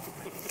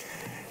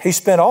 He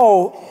spent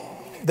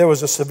there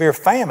was a severe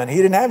famine. He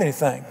didn't have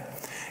anything.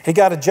 He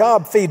got a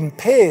job feeding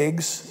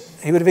pigs.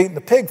 He would have eaten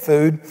the pig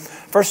food.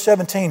 Verse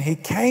 17, he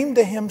came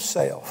to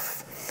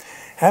himself.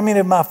 How many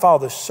of my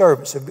father's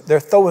servants, they're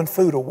throwing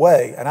food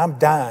away and I'm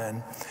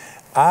dying.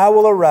 I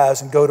will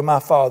arise and go to my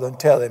father and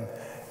tell him,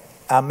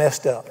 I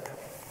messed up.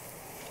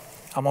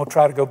 I'm going to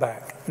try to go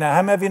back. Now,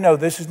 how many of you know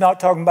this is not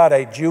talking about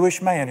a Jewish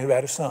man who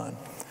had a son?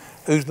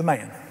 Who's the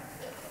man?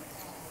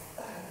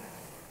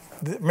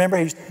 Remember,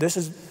 he's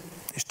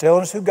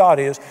telling us who God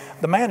is.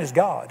 The man is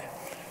God.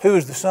 Who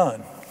is the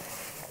son?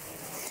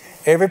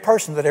 Every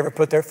person that ever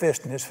put their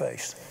fist in His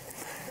face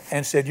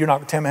and said, you're not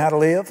going to tell me how to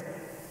live.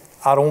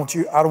 I don't want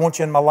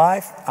you in my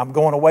life. I'm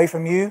going away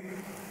from you.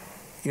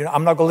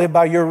 I'm not going to live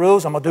by your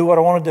rules. I'm going to do what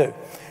I want to do.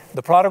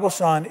 The prodigal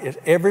son is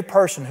every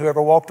person who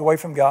ever walked away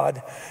from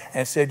God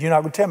and said, you're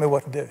not going to tell me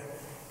what to do.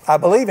 I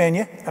believe in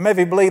you. I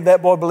maybe believe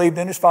that boy believed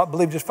his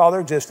father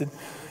existed,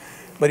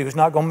 but he was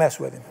not going to mess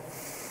with him.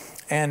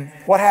 And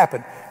what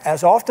happened?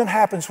 As often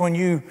happens when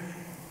you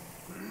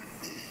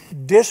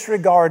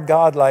disregard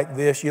God like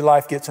this, your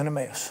life gets in a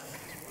mess.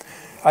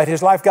 All right,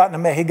 his life got in a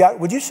mess.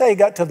 Would you say he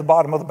got to the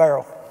bottom of the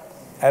barrel?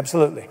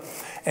 Absolutely.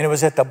 And it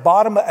was at the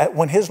bottom,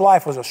 when his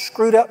life was a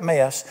screwed up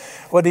mess,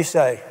 what did he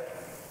say?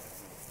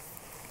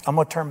 I'm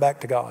going to turn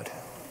back to God.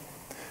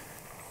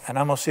 And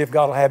I'm going to see if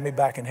God will have me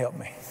back and help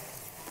me.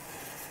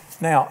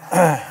 Now,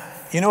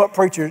 you know what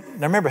preachers,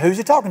 now remember, who's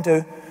he talking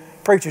to?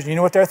 Preachers, you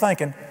know what they're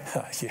thinking?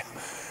 Yeah,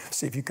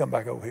 see if you come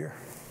back over here.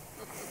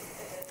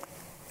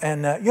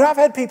 And, I've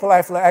had people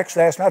actually ask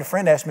me, I had a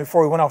friend ask me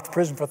before he went off to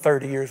prison for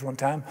 30 years one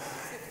time.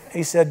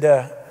 He said,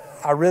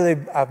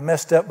 I've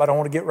messed up, but I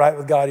want to get right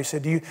with God. He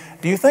said, do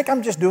you think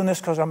I'm just doing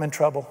this because I'm in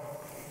trouble?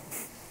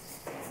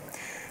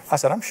 I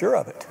said, I'm sure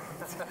of it.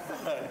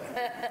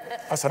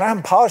 I said,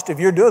 I'm positive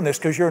you're doing this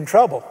because you're in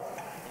trouble.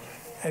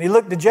 And he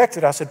looked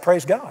dejected. I said,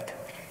 praise God.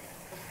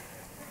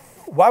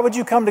 Why would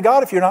you come to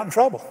God if you're not in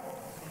trouble?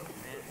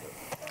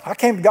 I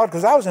came to God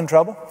because I was in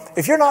trouble.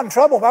 If you're not in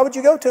trouble, why would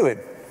you go to Him?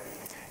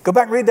 Go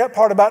back and read that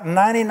part about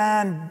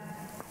 99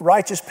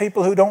 righteous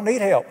people who don't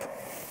need help.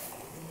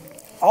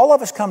 All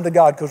of us come to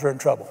God because we're in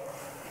trouble.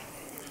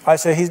 I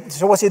said,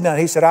 so what's He done?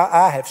 He said,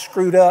 I have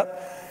screwed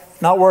up,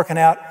 not working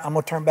out. I'm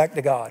going to turn back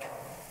to God.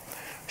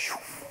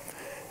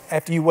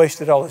 After you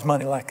wasted all His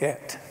money like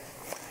that.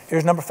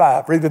 Here's number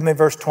 5. Read with me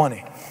verse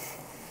 20.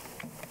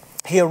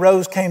 He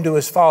arose, came to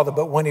his father,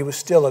 but when he was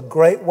still a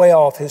great way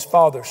off, his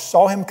father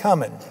saw him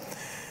coming,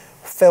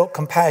 felt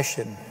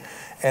compassion,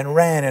 and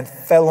ran and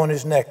fell on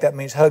his neck. That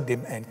means hugged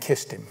him and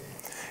kissed him.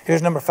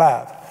 Here's number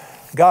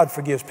 5. God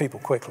forgives people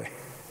quickly.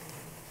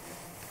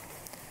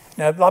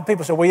 Now, a lot of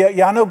people say, well,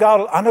 yeah, I know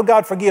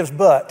God forgives,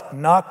 but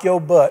knock your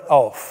butt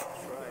off.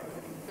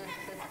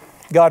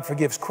 God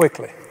forgives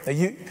quickly. Now,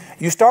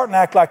 you start and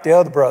act like the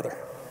other brother.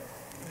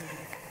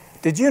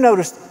 Did you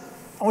notice,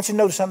 I want you to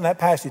notice something in that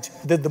passage.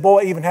 Did the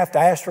boy even have to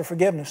ask for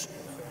forgiveness?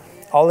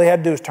 All he had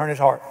to do was turn his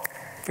heart.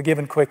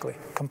 Forgiven quickly,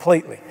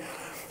 completely.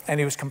 And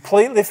he was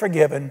completely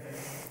forgiven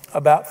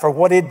for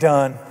what he'd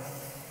done.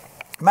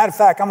 Matter of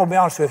fact, I'm going to be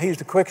honest with you, he's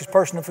the quickest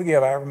person to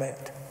forgive I ever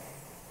met.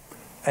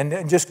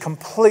 And just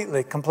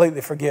completely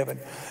forgiven.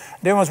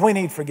 Dear ones, we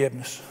need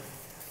forgiveness.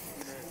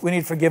 We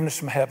need forgiveness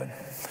from heaven.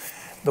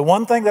 The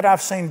one thing that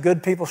I've seen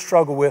good people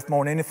struggle with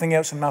more than anything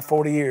else in my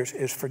 40 years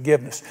is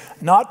forgiveness.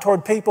 Not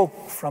toward people,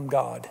 from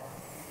God.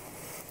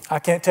 I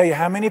can't tell you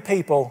how many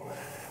people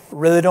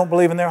really don't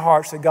believe in their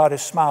hearts that God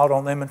has smiled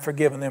on them and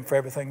forgiven them for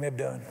everything they've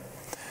done.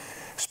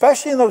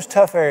 Especially in those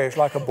tough areas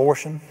like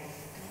abortion,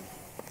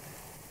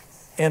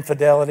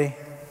 infidelity.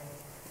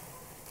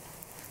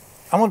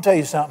 I'm going to tell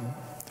you something.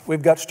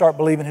 We've got to start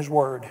believing His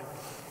Word.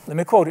 Let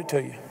me quote it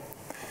to you.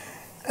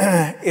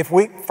 1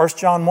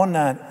 John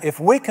 1:9, if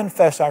we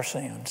confess our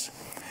sins,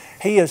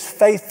 He is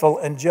faithful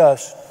and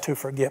just to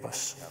forgive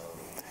us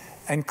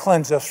and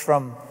cleanse us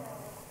from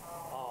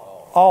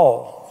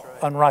all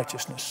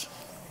unrighteousness.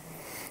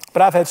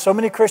 But I've had so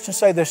many Christians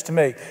say this to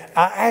me.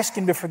 I ask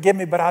Him to forgive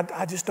me, but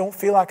I just don't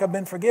feel like I've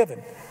been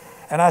forgiven.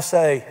 And I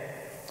say,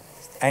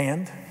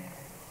 and?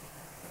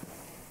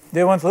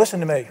 Dear ones, listen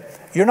to me.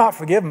 You're not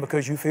forgiven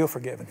because you feel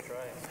forgiven.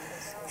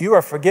 You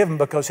are forgiven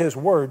because His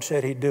Word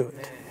said He'd do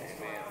it.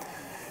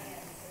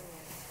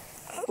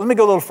 Let me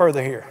go a little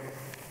further here.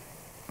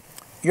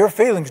 Your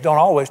feelings don't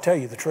always tell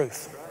you the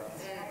truth.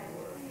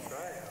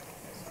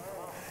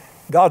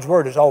 God's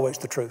Word is always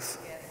the truth.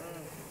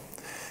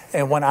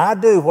 And when I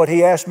do what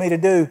He asked me to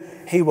do,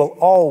 He will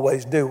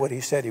always do what He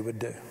said He would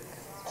do.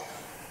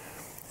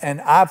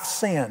 And I've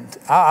sinned.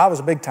 I was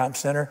a big time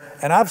sinner,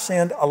 and I've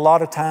sinned a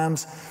lot of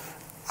times.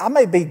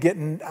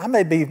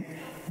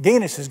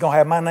 Guinness is going to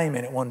have my name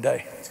in it one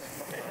day.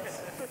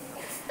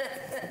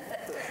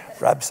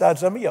 Right beside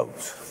some of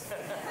yours.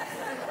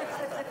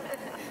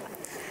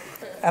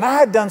 And I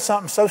had done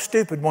something so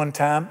stupid one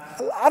time.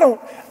 I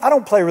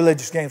don't play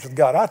religious games with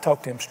God. I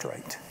talk to Him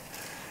straight.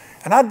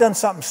 And I'd done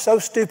something so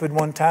stupid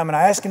one time, and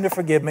I asked Him to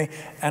forgive me.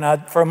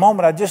 And for a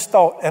moment, I just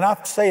thought, and I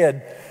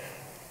said,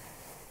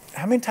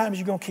 how many times are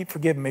you going to keep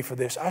forgiving me for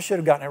this? I should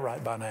have gotten it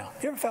right by now.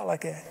 You ever felt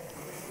like that?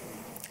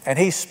 And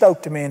He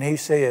spoke to me and He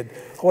said,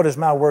 what does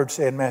my word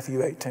say in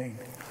Matthew 18?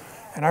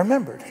 And I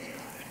remembered.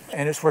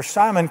 And it's where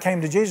Simon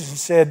came to Jesus and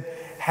said,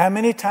 how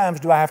many times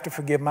do I have to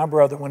forgive my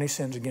brother when he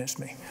sins against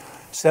me?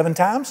 7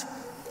 times?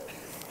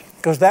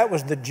 Because that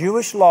was the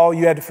Jewish law.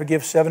 You had to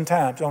forgive 7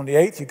 times. On the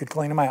 8th, you could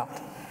clean them out.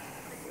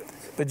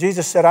 But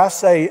Jesus said, I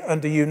say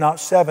unto you, not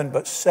 7,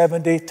 but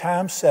 70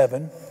 times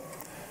 7.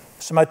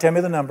 Somebody tell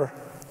me the number.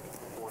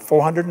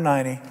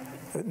 490.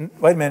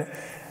 Wait a minute.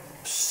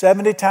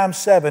 70 times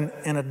 7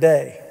 in a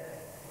day.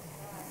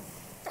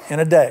 In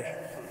a day.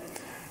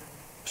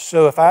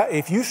 So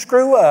if you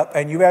screw up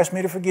and you ask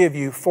me to forgive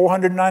you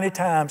 490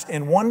 times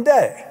in one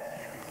day,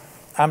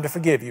 I'm to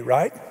forgive you,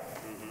 right?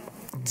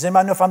 Does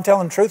anybody know if I'm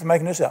telling the truth or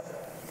making this up?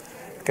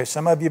 Okay,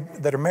 some of you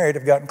that are married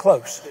have gotten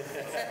close.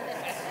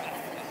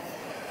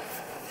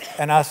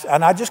 And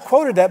I just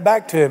quoted that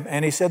back to him,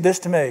 and he said this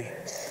to me.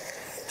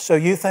 So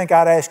you think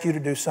I'd ask you to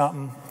do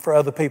something for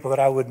other people that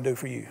I wouldn't do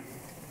for you?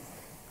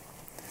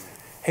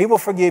 He will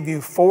forgive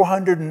you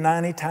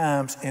 490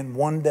 times in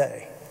one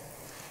day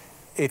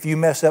if you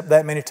mess up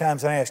that many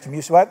times and ask Him.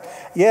 You say, what?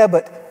 Yeah,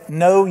 but.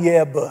 No,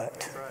 yeah,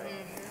 but.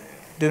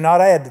 Do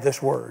not add to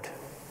this word.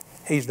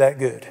 He's that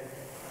good.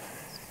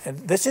 And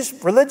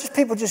religious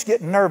people just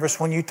get nervous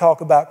when you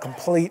talk about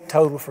complete,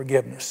 total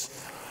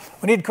forgiveness.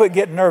 We need to quit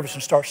getting nervous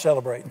and start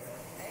celebrating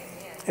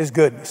His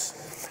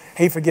goodness.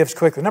 He forgives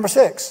quickly. Number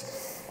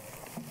 6.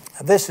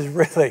 This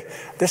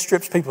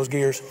strips people's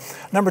gears.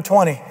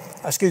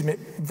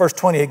 Verse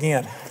 20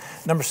 again.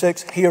 Number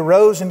 6, he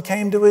arose and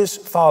came to his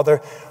father.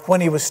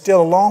 When he was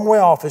still a long way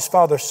off, his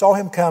father saw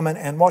him coming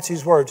and, what's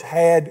his words?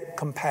 Had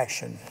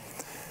compassion.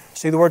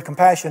 See the word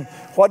compassion?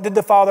 What did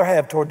the father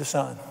have toward the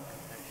son?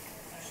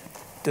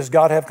 Does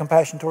God have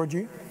compassion toward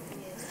you?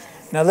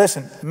 Now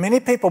listen, many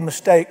people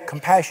mistake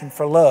compassion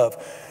for love.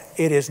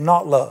 It is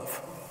not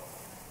love.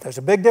 There's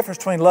a big difference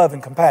between love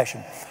and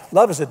compassion.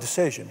 Love is a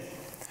decision.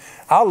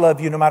 I'll love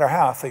you no matter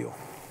how I feel.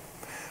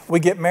 We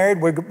get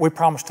married, we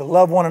promise to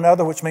love one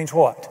another, which means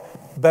what?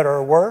 Better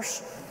or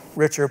worse,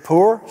 rich or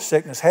poor,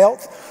 sickness,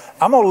 health.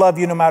 I'm going to love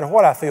you no matter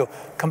what I feel.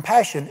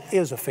 Compassion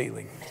is a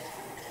feeling.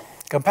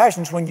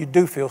 Compassion is when you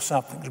do feel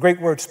something. The Greek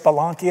word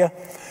spelunkia,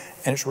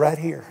 and it's right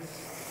here.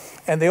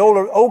 And the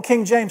old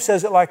King James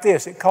says it like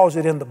this. It calls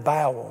it in the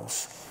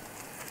bowels.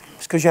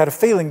 It's because you had a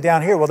feeling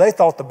down here. Well, they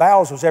thought the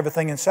bowels was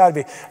everything inside of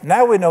you.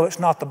 Now we know it's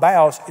not the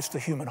bowels, it's the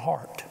human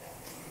heart.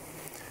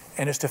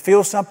 And it's to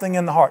feel something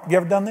in the heart. You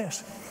ever done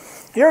this?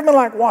 You ever been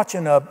like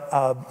watching a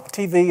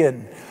TV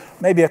and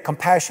maybe a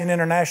Compassion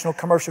International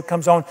commercial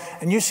comes on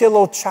and you see a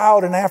little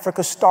child in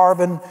Africa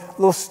starving,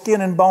 little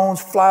skin and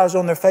bones flies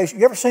on their face.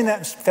 You ever seen that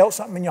and felt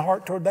something in your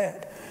heart toward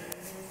that?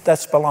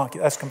 That's spelunky.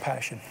 That's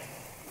compassion.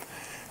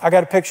 I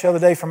got a picture the other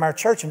day from our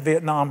church in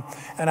Vietnam,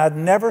 and I'd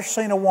never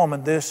seen a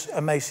woman this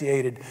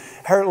emaciated.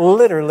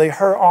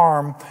 Her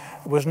arm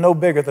was no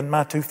bigger than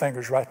my 2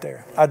 fingers right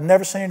there. I'd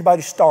never seen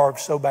anybody starve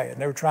so bad.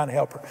 They were trying to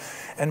help her.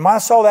 And when I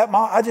saw that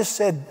mom, I just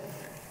said,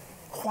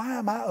 why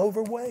am I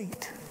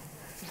overweight?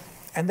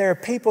 And there are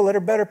people that are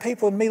better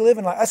people than me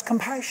living like that. That's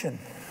compassion.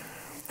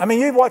 I mean,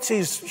 you watch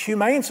these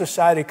Humane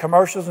Society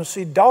commercials and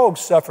see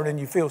dogs suffering and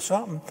you feel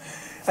something.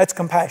 That's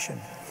compassion.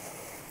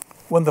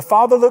 When the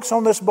father looks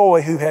on this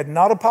boy who had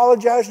not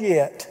apologized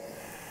yet,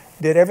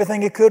 did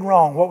everything he could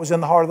wrong, what was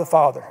in the heart of the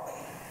father?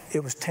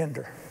 It was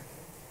tender.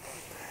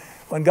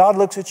 When God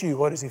looks at you,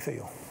 what does he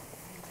feel?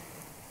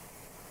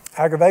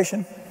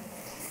 Aggravation?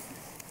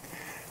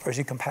 Or is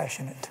he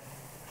compassionate?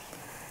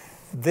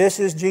 This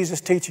is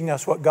Jesus teaching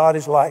us what God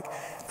is like.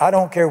 I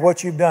don't care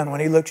what you've done. When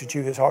he looks at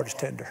you, his heart is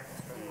tender.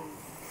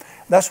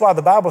 That's why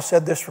the Bible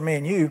said this for me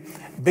and you.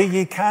 Be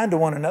ye kind to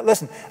one another.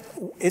 Listen,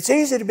 it's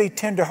easy to be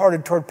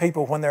tenderhearted toward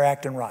people when they're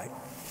acting right.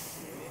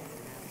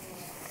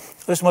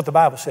 Listen what the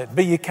Bible said.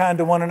 Be ye kind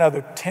to one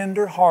another,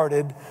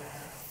 tenderhearted,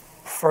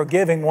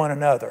 forgiving one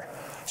another.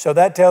 So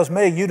that tells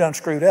me you done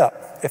screwed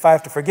up. If I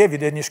have to forgive you,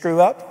 didn't you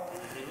screw up?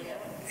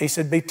 He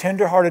said, be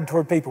tenderhearted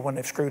toward people when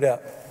they've screwed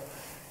up.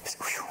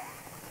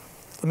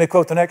 Let me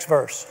quote the next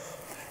verse.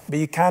 Be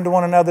ye kind to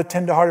one another,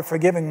 tenderhearted,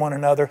 forgiving one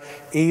another,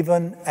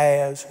 even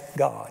as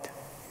God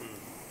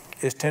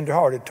is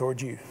tenderhearted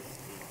toward you.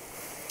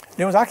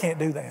 You know, I can't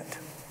do that.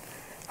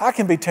 I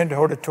can be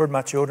tenderhearted toward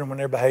my children when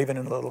they're behaving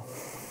and little.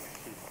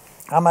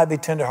 I might be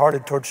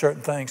tenderhearted toward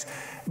certain things,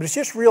 but it's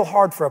just real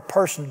hard for a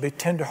person to be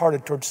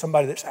tenderhearted toward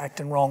somebody that's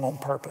acting wrong on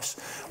purpose.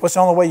 What's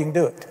the only way you can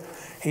do it?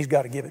 He's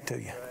got to give it to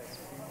you.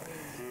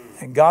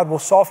 And God will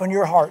soften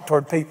your heart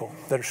toward people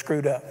that are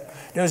screwed up.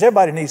 You know,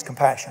 everybody needs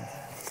compassion.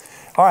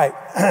 All right.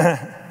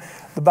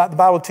 The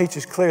Bible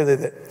teaches clearly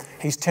that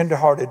he's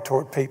tenderhearted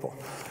toward people.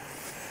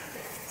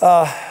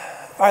 All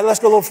right, let's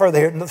go a little further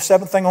here. The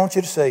 7th thing I want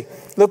you to see.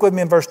 Look with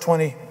me in verse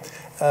 22.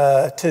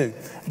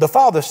 The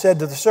father said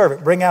to the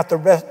servant, bring out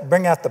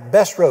the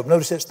best robe.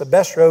 Notice it's the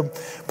best robe.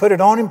 Put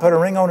it on him, put a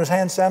ring on his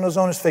hand, sandals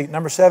on his feet.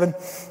 Number 7,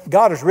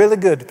 God is really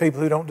good to people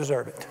who don't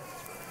deserve it.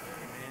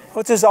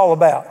 What's this all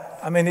about?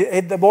 I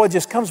mean, the boy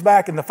just comes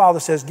back and the father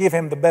says, give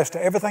him the best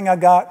of everything I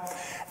got.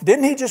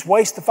 Didn't he just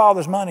waste the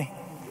father's money?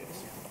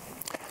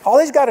 All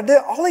he's got to do,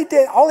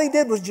 all he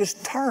did was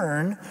just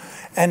turn,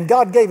 and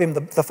God gave him,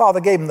 the father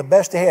gave him the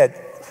best he had.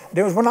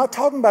 We're not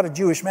talking about a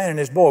Jewish man and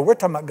his boy. We're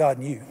talking about God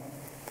and you.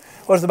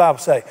 What does the Bible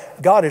say?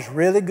 God is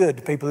really good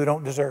to people who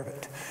don't deserve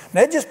it.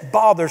 Now, it just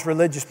bothers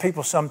religious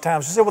people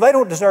sometimes. They say, well, they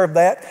don't deserve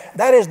that.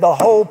 That is the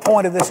whole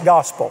point of this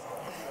gospel.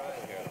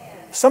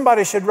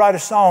 Somebody should write a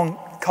song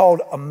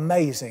called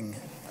Amazing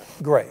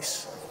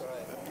Grace.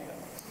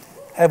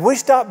 Have we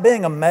stopped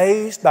being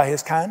amazed by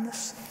his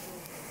kindness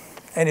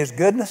and his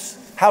goodness?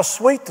 How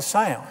sweet the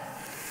sound.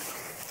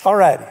 All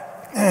righty.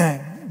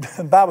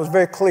 The Bible is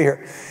very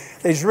clear.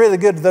 He's really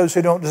good to those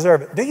who don't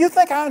deserve it. Do you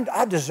think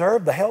I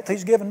deserve the health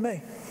he's given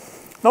me?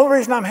 The only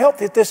reason I'm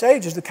healthy at this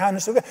age is the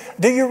kindness of God.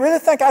 Do you really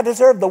think I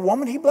deserve the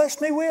woman he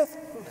blessed me with?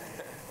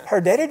 Her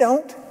daddy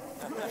don't.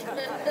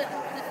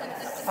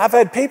 I've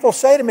had people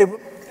say to me,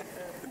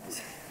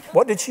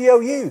 what did she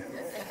owe you?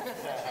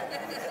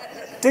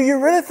 Do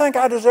you really think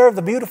I deserve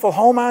the beautiful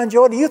home I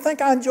enjoy? Do you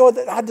think I enjoy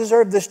that I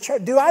deserve this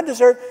church? Do I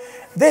deserve?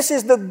 This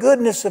is the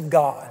goodness of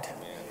God.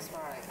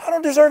 I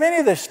don't deserve any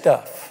of this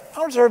stuff.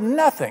 I don't deserve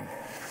nothing.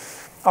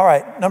 All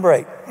right, number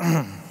 8.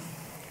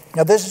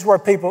 Now this is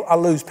where I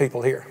lose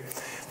people here.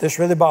 This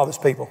really bothers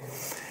people.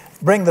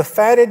 Bring the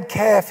fatted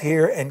calf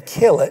here and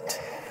kill it,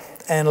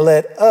 and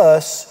let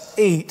us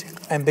eat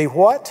and be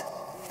what?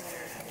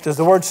 Does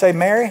the word say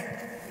marry?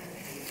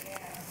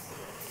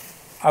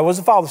 What does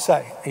the father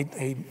say?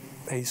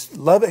 He's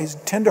loving, he's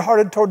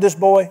tenderhearted toward this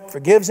boy,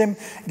 forgives him,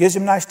 gives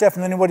him nice stuff,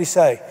 and then what did he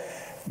say?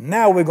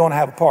 Now we're going to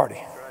have a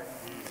party.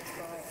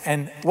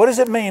 And what does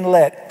it mean,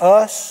 let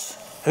us?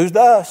 Who's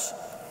the us?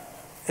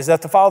 Is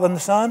that the Father and the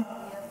Son?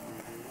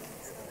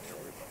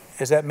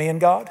 Is that me and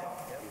God?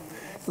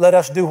 Let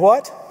us do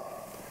what?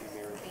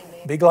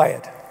 Be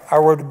glad.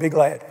 Our word to be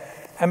glad.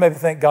 How many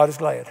think God is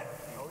glad?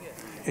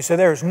 You say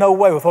there is no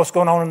way with what's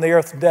going on in the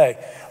earth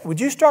today. Would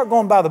you start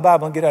going by the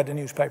Bible and get out the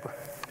newspaper?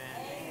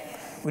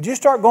 Would you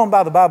start going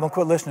by the Bible and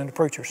quit listening to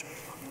preachers?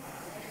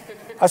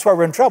 That's why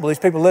we're in trouble. These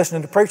people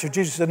listening to preachers.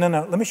 Jesus said, no,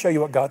 let me show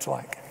you what God's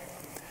like.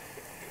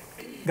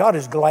 God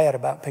is glad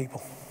about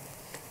people.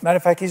 Matter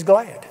of fact, he's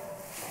glad.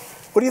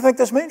 What do you think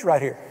this means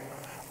right here?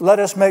 Let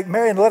us make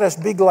merry and let us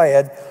be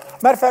glad.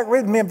 Matter of fact,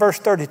 read me in verse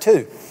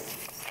 32.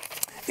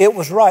 It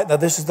was right, now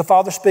this is the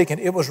Father speaking,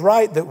 it was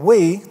right that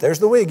we, there's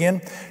the we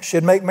again,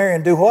 should make merry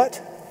and do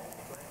what?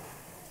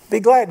 Be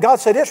glad. God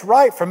said, it's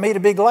right for me to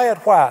be glad.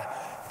 Why?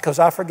 Because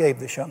I forgave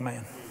this young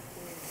man.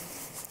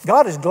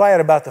 God is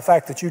glad about the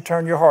fact that you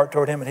turned your heart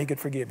toward him and he could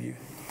forgive you.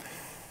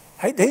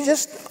 He's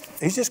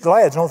just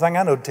glad. It's the only thing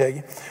I know to tell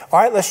you. All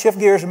right, let's shift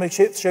gears and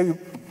show you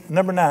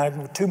number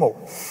 9, 2 more.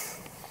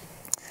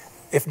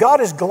 If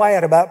God is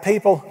glad about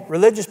people,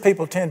 religious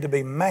people tend to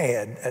be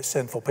mad at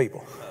sinful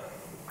people.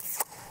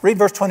 Read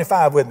verse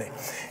 25 with me.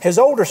 His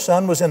older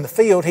son was in the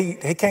field. He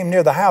came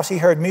near the house. He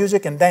heard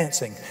music and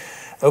dancing.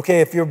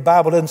 Okay, if your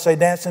Bible doesn't say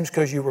dancing, it's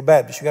because you were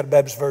Baptist. You got a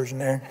Baptist version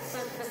there.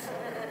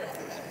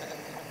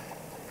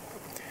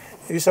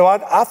 So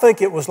I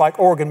think it was like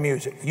organ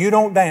music. You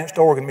don't dance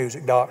to organ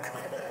music, Doc.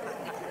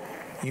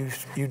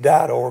 You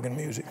die to organ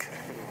music.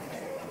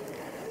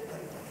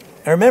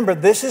 And remember,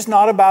 this is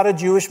not about a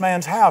Jewish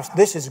man's house.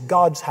 This is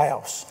God's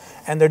house.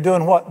 And they're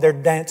doing what? They're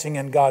dancing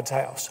in God's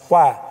house.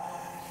 Why?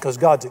 Because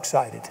God's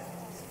excited.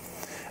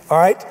 All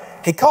right?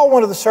 He called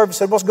one of the servants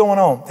and said, what's going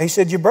on? He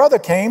said, your brother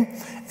came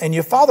and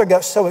your father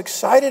got so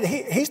excited,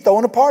 he's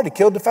throwing a party,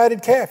 killed the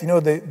fatted calf,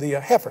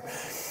 the heifer.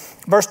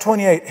 Verse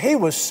 28, he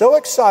was so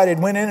excited,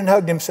 went in and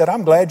hugged him, said,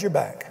 I'm glad you're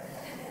back.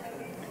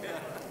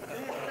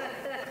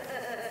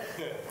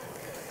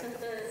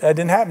 That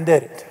didn't happen,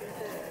 did it?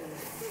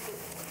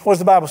 What does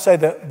the Bible say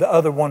the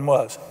other one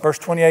was? Verse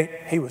 28,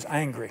 he was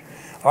angry.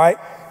 All right?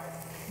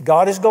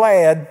 God is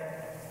glad,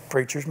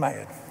 preacher's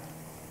mad.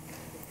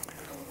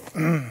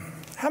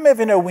 How many of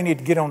you know we need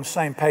to get on the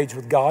same page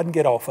with God and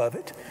get off of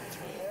it?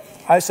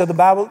 All right, so the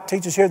Bible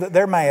teaches here that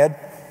they're mad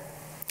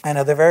and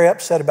they're very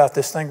upset about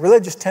this thing.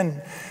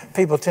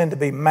 People tend to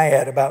be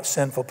mad about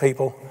sinful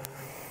people.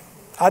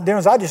 I've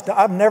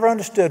never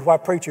understood why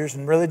preachers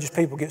and religious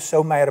people get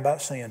so mad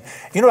about sin.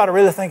 You know what I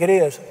really think it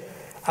is?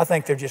 I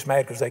think they're just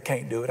mad because they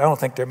can't do it. I don't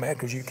think they're mad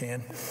because you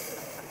can.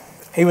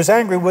 He was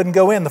angry, wouldn't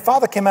go in. The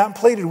father came out and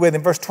pleaded with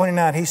him. Verse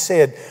 29, he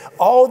said,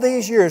 all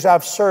these years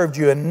I've served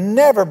you and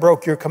never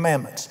broke your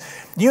commandments.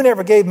 You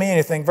never gave me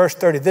anything. Verse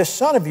 30, this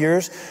son of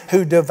yours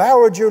who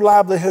devoured your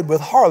livelihood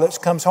with harlots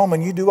comes home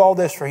and you do all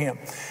this for him.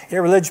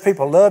 Your religious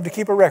people love to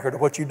keep a record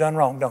of what you've done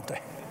wrong, don't they?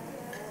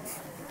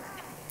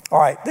 All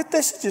right,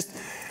 this is just,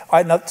 all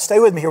right, now stay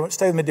with me here.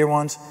 Stay with me, dear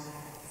ones.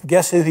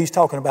 Guess who he's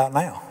talking about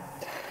now?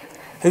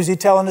 Who's he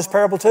telling this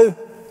parable to?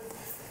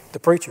 The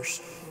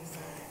preachers.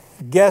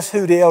 Guess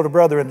who the elder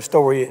brother in the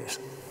story is?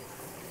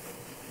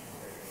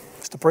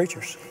 It's the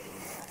preachers.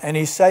 And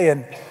he's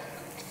saying,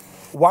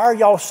 why are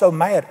y'all so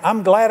mad?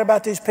 I'm glad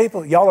about these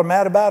people. Y'all are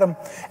mad about them.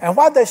 And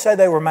why'd they say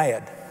they were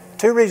mad?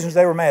 2 reasons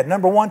they were mad.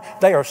 Number one,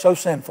 they are so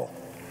sinful.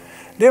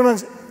 Dear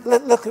ones,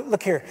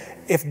 look here.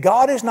 If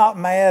God is not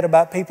mad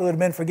about people that have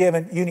been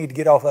forgiven, you need to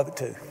get off of it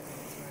too.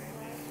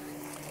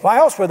 Why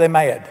else were they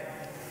mad?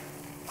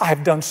 I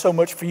have done so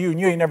much for you and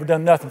you ain't never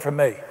done nothing for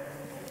me.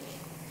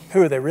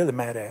 Who are they really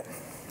mad at?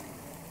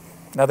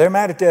 Now they're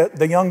mad at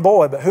the young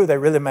boy, but who are they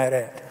really mad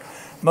at?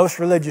 Most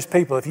religious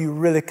people, if you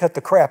really cut the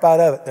crap out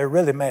of it, they're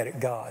really mad at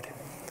God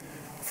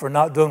for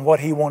not doing what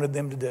he wanted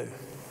them to do.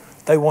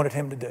 They wanted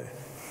him to do.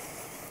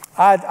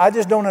 I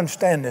just don't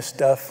understand this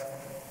stuff.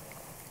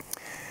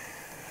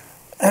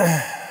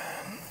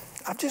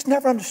 I've just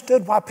never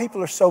understood why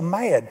people are so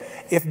mad.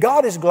 If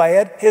God is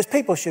glad, his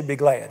people should be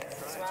glad.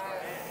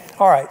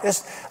 All right,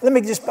 I'm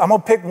going to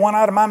pick one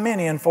out of my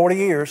many in 40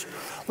 years.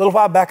 A little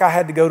while back, I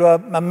had to go to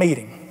a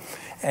meeting.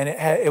 And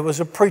it was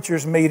a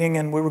preacher's meeting,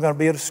 and we were going to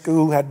be at a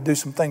school, had to do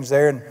some things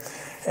there,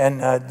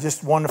 and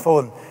just wonderful.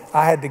 And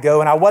I had to go,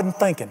 and I wasn't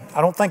thinking.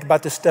 I don't think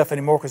about this stuff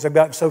anymore because I've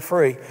gotten so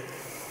free.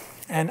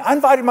 And I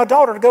invited my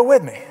daughter to go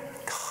with me.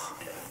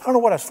 I don't know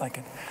what I was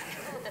thinking.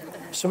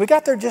 So we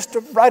got there just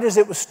right as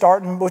it was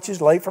starting, which is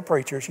late for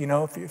preachers. You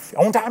know, if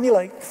you're on time, you're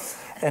late.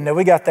 And then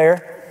we got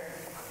there.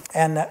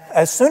 And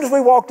as soon as we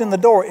walked in the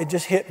door, it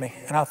just hit me.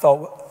 And I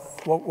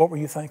thought, what were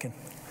you thinking?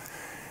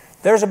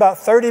 There's about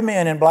 30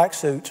 men in black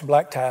suits and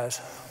black ties.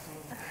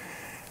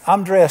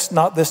 I'm dressed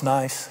not this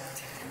nice.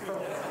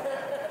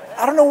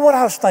 I don't know what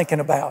I was thinking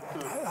about.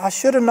 I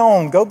should have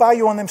known. Go buy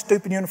you one of them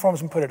stupid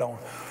uniforms and put it on.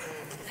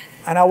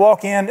 And I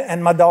walk in,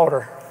 and my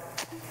daughter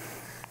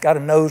got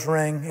a nose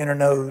ring in her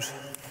nose,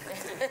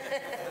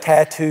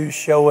 tattoos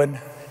showing.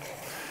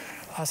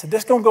 I said,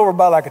 this is going to go over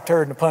by like a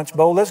turd in a punch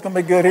bowl. This is going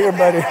to be good here,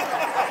 buddy.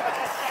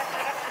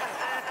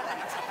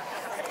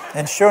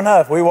 And sure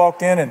enough, we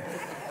walked in, and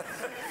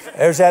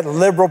there's that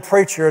liberal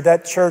preacher.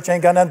 That church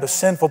ain't got nothing but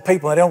sinful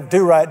people. They don't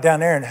do right down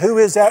there. And who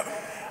is that?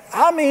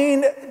 I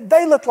mean,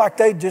 they looked like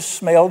they just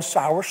smelled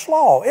sour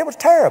slaw. It was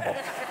terrible.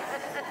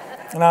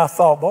 And I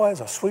thought, boy, there's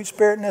a sweet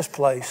spirit in this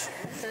place.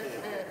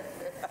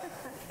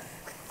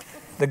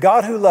 The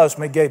God who loves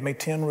me gave me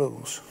 10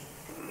 rules.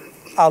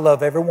 I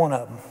love every one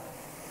of them.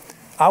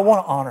 I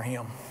want to honor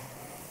him.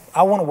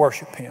 I want to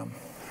worship him.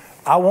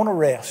 I want to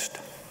rest.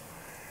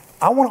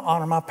 I want to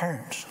honor my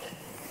parents.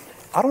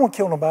 I don't want to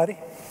kill nobody.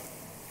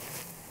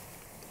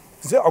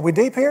 Are we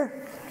deep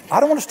here?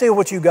 I don't want to steal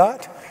what you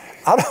got.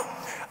 I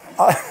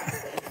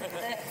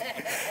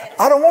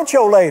don't want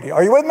your lady.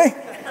 Are you with me?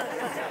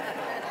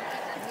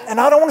 And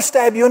I don't want to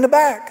stab you in the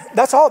back.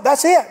 That's all.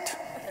 That's it.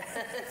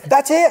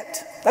 That's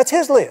it. That's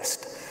his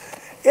list.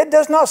 It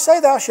does not say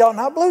thou shalt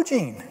not blue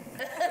jean.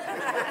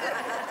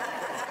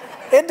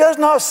 It does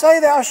not say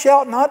thou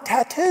shalt not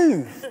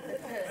tattoo.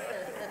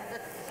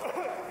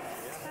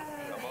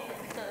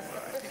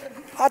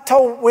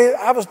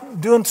 I was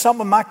doing something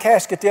with my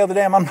casket the other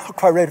day. I'm not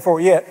quite ready for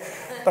it yet.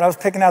 But I was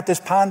picking out this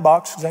pine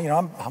box. You know,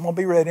 I'm going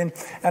to be ready.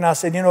 And I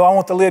said, I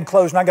want the lid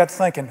closed. And I got to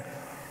thinking,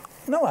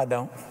 no, I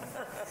don't.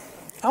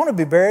 I want to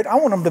be buried. I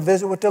want them to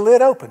visit with the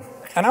lid open.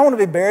 And I want to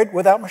be buried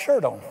without my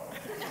shirt on.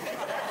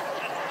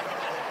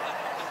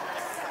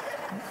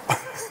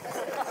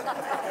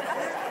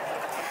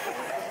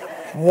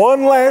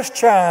 One last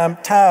time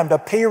to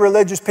pee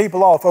religious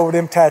people off over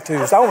them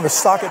tattoos. I want to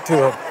sock it to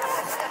them.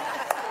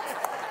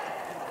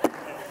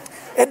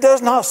 It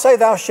does not say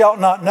thou shalt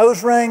not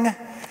nose ring.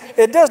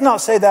 It does not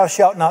say thou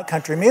shalt not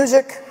country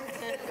music.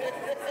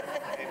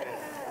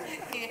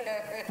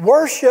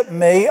 Worship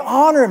me,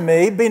 honor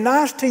me, be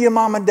nice to your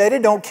mom and daddy,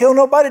 don't kill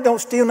nobody, don't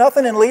steal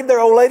nothing, and leave their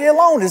old lady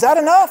alone. Is that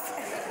enough?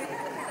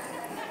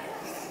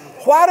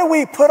 Why do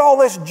we put all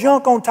this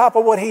junk on top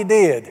of what he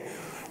did?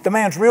 The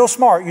man's real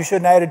smart. You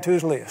shouldn't add it to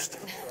his list.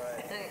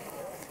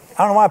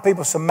 I don't know why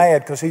people are so mad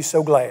because he's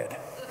so glad.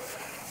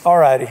 All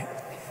righty.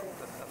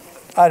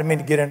 I didn't mean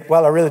to get in.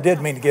 Well, I really did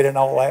mean to get in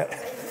all that.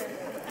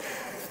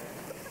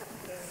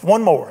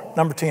 One more,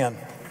 number 10.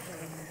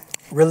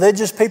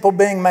 Religious people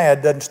being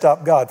mad doesn't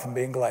stop God from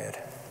being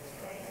glad.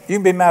 You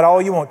can be mad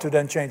all you want to, it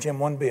doesn't change him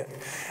one bit.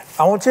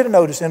 I want you to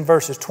notice in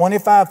verses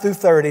 25 through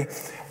 30,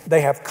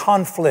 they have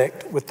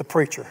conflict with the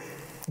preacher.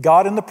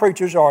 God and the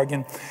preacher's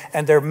arguing,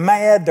 and they're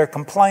mad, they're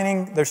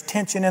complaining, there's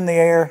tension in the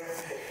air.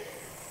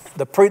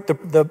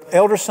 The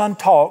elder son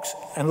talks,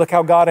 and look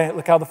how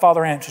the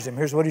Father answers him.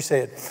 Here's what he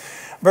said.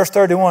 Verse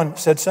 31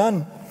 said,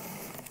 son,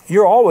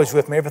 you're always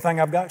with me.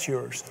 Everything I've got's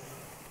yours.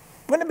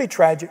 Wouldn't it be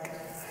tragic?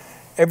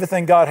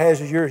 Everything God has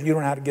is yours. You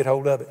don't know how to get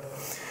hold of it.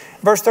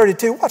 Verse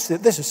 32, watch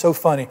this. This is so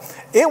funny.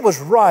 It was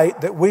right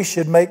that we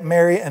should make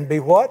merry and be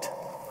what?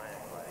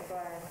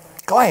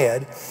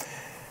 Glad.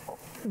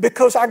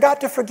 Because I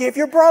got to forgive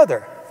your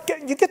brother.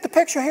 You get the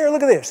picture here?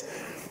 Look at this.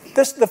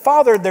 The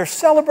father, they're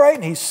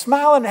celebrating. He's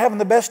smiling, having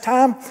the best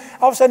time.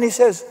 All of a sudden he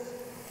says,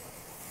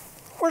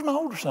 where's my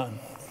older son?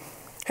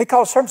 He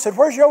called his servant and said,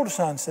 where's your older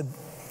son? Said,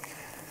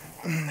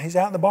 he's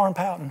out in the barn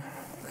pouting.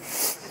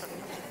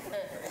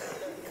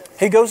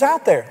 He goes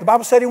out there. The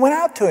Bible said he went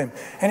out to him.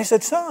 And he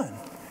said, son.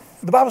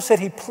 The Bible said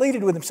he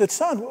pleaded with him. Said,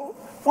 son, why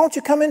don't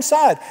you come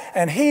inside?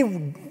 And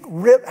he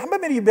ripped. How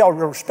many of you be able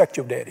to respect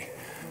your daddy?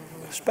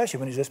 Especially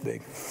when he's this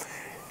big.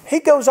 He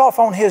goes off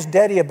on his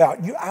daddy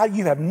about, you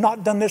have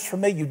not done this for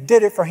me. You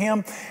did it for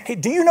him.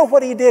 Do you know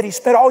what he did? He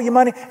spent all your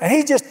money. And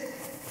he's just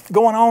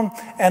going on.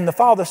 And the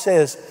father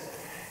says,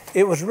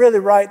 it was really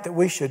right that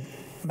we should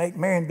make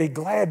merry and be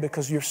glad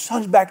because your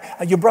son's back,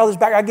 your brother's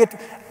back.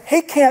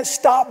 He can't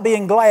stop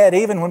being glad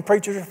even when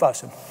preachers are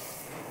fussing.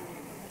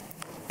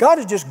 God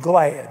is just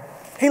glad.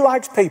 He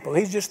likes people.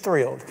 He's just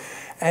thrilled.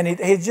 And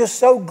he's just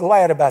so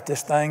glad about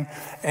this thing.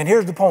 And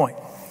here's the point.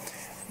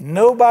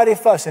 Nobody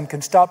fussing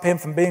can stop him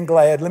from being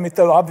glad.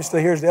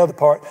 Obviously, here's the other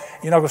part.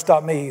 You're not going to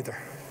stop me either.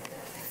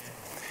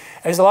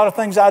 There's a lot of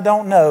things I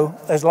don't know.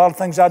 There's a lot of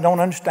things I don't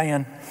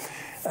understand.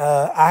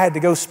 I had to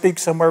go speak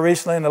somewhere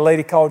recently, and a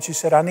lady called. She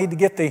said, I need to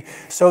get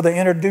so the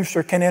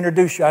introducer can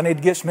introduce you. I need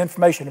to get some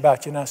information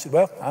about you. And I said,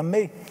 well, I'm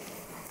me.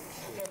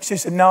 She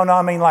said, no,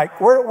 I mean,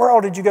 like, where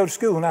all did you go to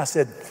school? And I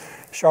said,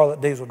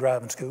 Charlotte Diesel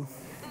Driving School.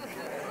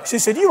 She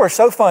said, you are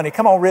so funny.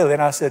 Come on, really?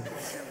 And I said,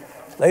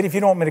 lady, if you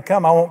don't want me to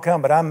come, I won't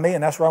come, but I'm me,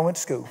 and that's where I went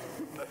to school.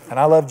 And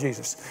I love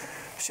Jesus.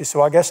 She said,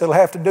 well, I guess it'll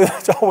have to do.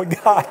 That's all we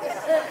got.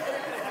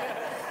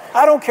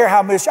 I don't care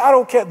how much. I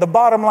don't care. The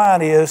bottom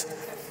line is,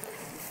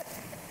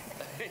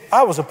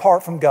 I was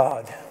apart from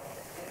God.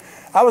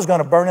 I was going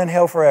to burn in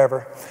hell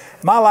forever.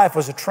 My life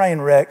was a train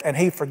wreck, and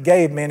he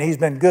forgave me, and he's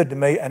been good to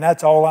me, and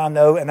that's all I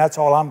know, and that's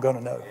all I'm going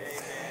to know.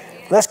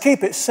 Let's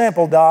keep it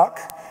simple, Doc,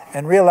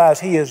 and realize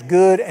he is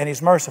good, and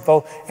he's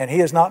merciful, and he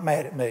is not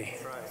mad at me.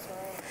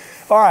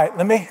 All right,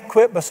 let me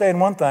quit by saying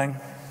one thing.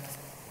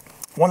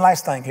 One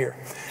last thing here.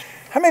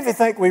 How many of you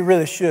think we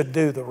really should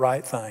do the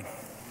right thing?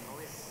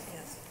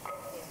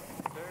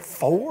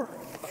 4?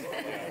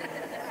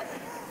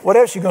 What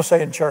else are you going to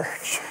say in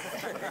church?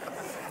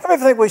 How many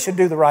of you think we should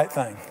do the right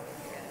thing?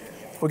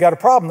 We got a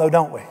problem, though,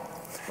 don't we?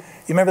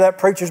 You remember that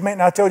preacher's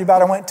meeting I told you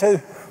about I went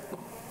to?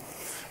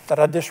 That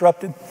I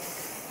disrupted?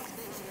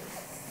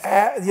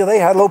 They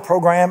had a little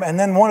program, and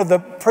then one of the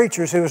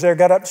preachers who was there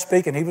got up to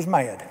speak, and he was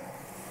mad.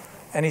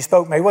 And he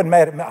spoke. He wasn't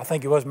mad at me. I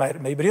think he was mad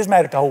at me, but he was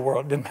mad at the whole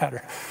world. It didn't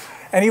matter.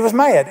 And he was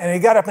mad. And he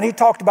got up and he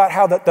talked about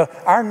how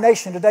our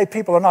nation today,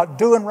 people are not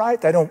doing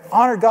right. They don't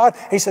honor God.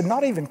 He said,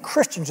 not even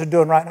Christians are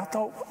doing right. And I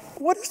thought,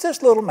 what is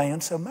this little man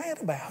so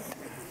mad about?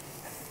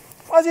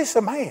 Why is he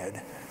so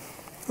mad?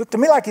 Looked to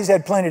me like he's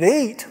had plenty to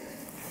eat.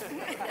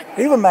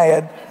 He was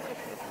mad.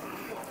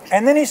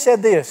 And then he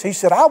said this. He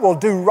said, I will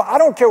do right. I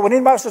don't care what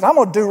anybody says. I'm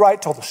going to do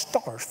right till the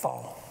stars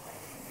fall.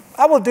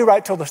 I will do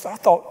right till the stars.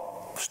 I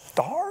thought,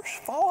 stars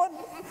falling?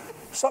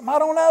 Something I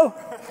don't know.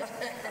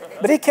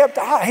 But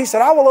he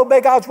said, I will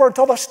obey God's word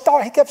till the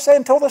stars. He kept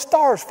saying till the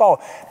stars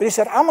fall. But he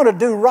said, I'm going to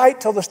do right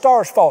till the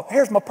stars fall.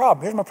 Here's my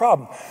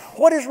problem.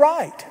 What is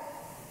right?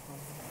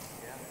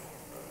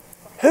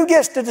 Who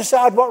gets to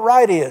decide what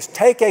right is?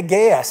 Take a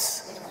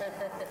guess.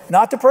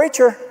 Not the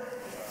preacher.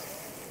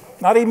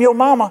 Not even your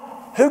mama.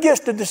 Who gets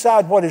to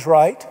decide what is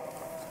right?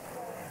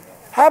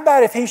 How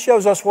about if he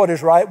shows us what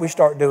is right, we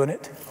start doing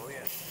it?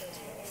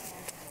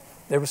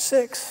 There were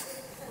 6.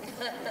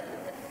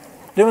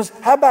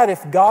 How about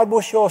if God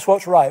will show us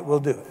what's right, we'll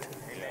do it?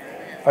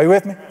 Are you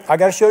with me? I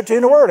got to show it to you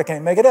in the Word. I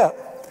can't make it up.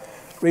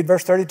 Read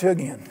verse 32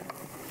 again.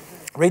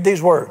 Read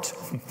these words.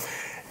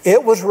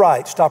 It was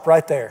right. Stop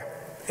right there.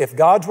 If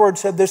God's word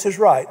said this is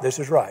right, this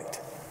is right.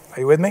 Are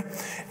you with me?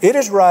 It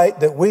is right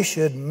that we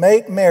should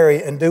make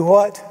merry and do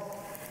what?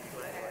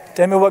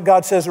 Tell me what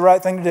God says the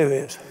right thing to do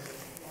is.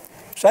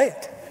 Say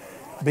it.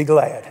 Be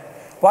glad.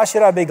 Why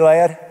should I be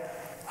glad?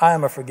 I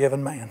am a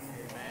forgiven man.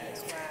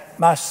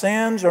 My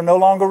sins are no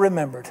longer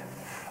remembered.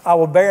 I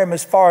will bear them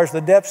as far as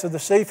the depths of the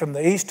sea, from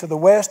the east to the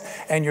west,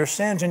 and your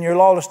sins and your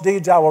lawless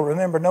deeds I will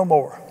remember no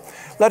more.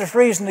 Let us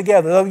reason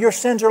together. Though your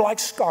sins are like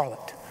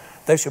scarlet,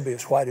 they shall be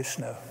as white as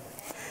snow.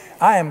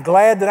 I am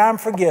glad that I'm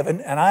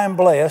forgiven and I am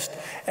blessed,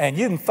 and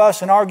you can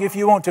fuss and argue if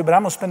you want to, but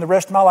I'm going to spend the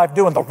rest of my life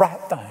doing the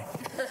right thing.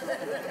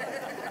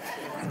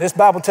 This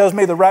Bible tells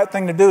me the right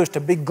thing to do is to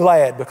be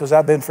glad because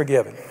I've been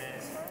forgiven.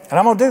 And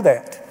I'm going to do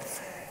that.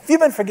 Have you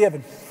been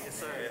forgiven?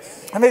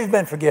 How many of you have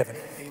been forgiven?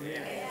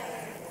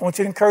 I want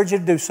you to encourage you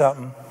to do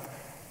something.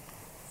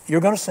 You're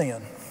going to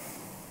sin.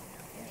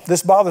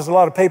 This bothers a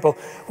lot of people.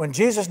 When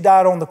Jesus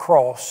died on the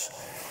cross,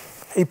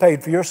 He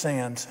paid for your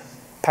sins,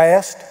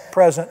 past,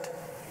 present,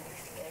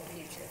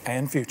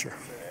 and future.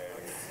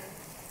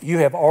 You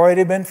have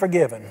already been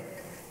forgiven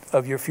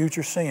of your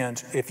future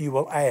sins if you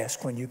will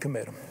ask when you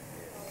commit them.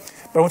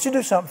 But I want you to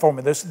do something for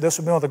me. This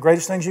will be one of the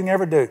greatest things you can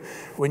ever do.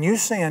 When you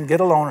sin,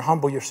 get alone and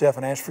humble yourself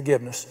and ask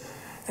forgiveness,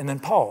 and then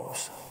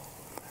pause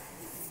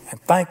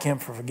and thank Him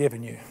for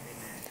forgiving you.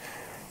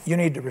 You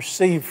need to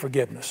receive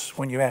forgiveness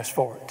when you ask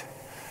for it.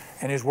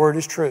 And His word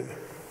is true.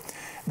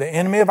 The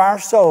enemy of our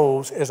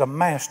souls is a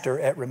master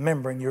at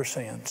remembering your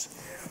sins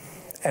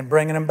and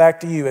bringing them back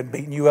to you and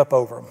beating you up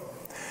over them.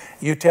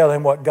 You tell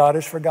him what God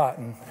has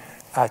forgotten,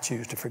 I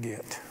choose to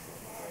forget.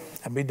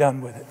 And be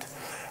done with it.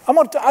 I'm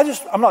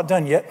not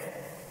done yet.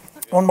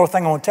 One more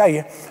thing I want to tell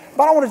you.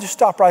 But I want to just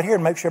stop right here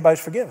and make sure everybody's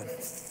forgiven.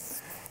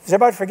 Is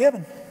everybody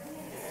forgiven?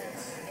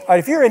 All right,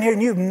 if you're in here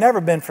and you've never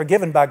been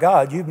forgiven by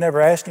God, you've never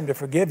asked Him to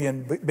forgive you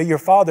and be your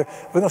Father,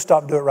 we're going to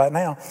stop and do it right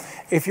now.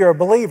 If you're a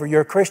believer,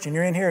 you're a Christian,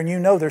 you're in here and you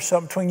know there's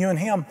something between you and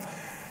Him,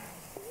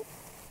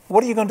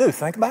 what are you going to do?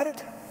 Think about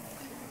it?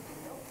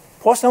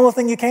 What's the only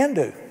thing you can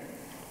do?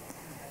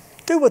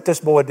 Do what this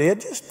boy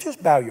did.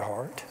 Just bow your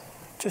heart.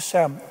 Just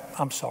say,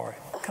 I'm sorry.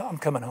 I'm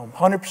coming home.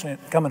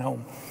 100% coming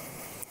home.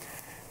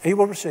 He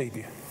will receive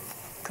you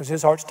because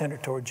His heart's tender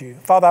towards you.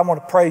 Father, I want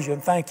to praise You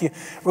and thank You.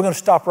 We're going to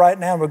stop right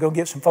now and we're going to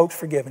get some folks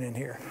forgiven in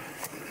here.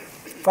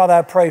 Father,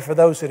 I pray for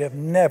those that have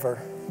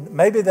never,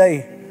 maybe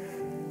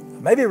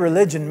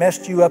religion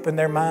messed you up in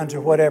their minds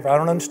or whatever. I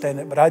don't understand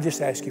it, but I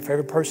just ask You for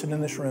every person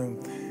in this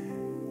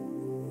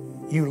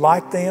room. You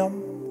like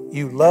them.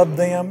 You love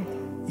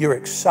them. You're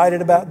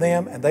excited about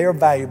them, and they are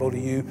valuable to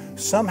You.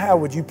 Somehow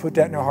would You put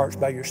that in their hearts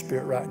by Your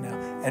Spirit right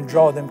now and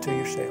draw them to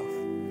Yourself.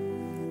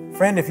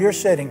 Friend, if you're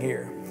sitting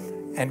here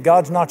and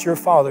God's not your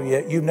Father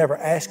yet, you've never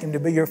asked Him to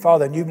be your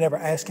Father, and you've never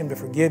asked Him to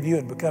forgive you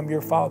and become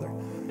your Father,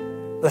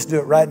 let's do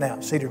it right now,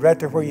 seated right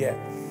there where you're at.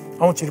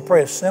 I want you to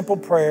pray a simple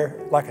prayer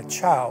like a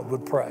child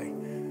would pray.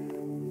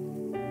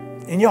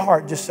 In your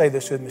heart, just say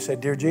this with me. Say,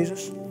 Dear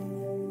Jesus,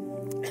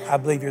 I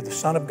believe You're the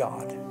Son of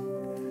God.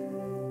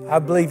 I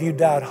believe You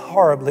died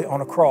horribly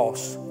on a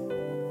cross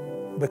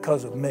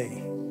because of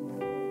me.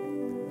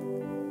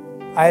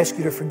 I ask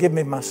You to forgive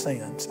me my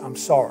sins. I'm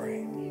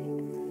sorry.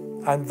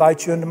 I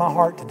invite You into my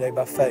heart today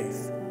by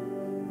faith.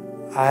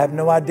 I have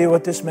no idea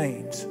what this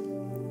means,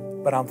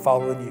 but I'm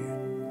following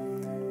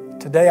You.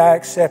 Today I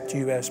accept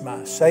You as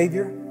my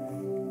Savior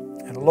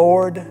and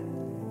Lord,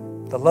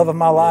 the love of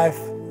my life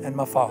and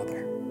my Father.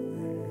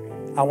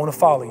 I want to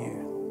follow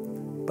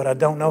You, but I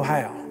don't know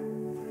how,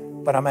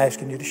 but I'm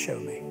asking You to show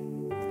me.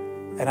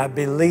 And I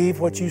believe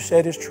what You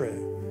said is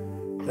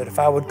true, that if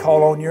I would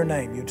call on Your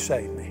name, You'd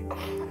save me.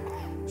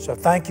 So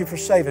thank You for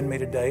saving me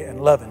today and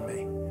loving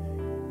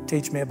me.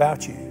 Teach me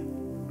about You.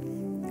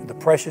 In the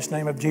precious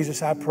name of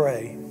Jesus I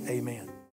pray, amen.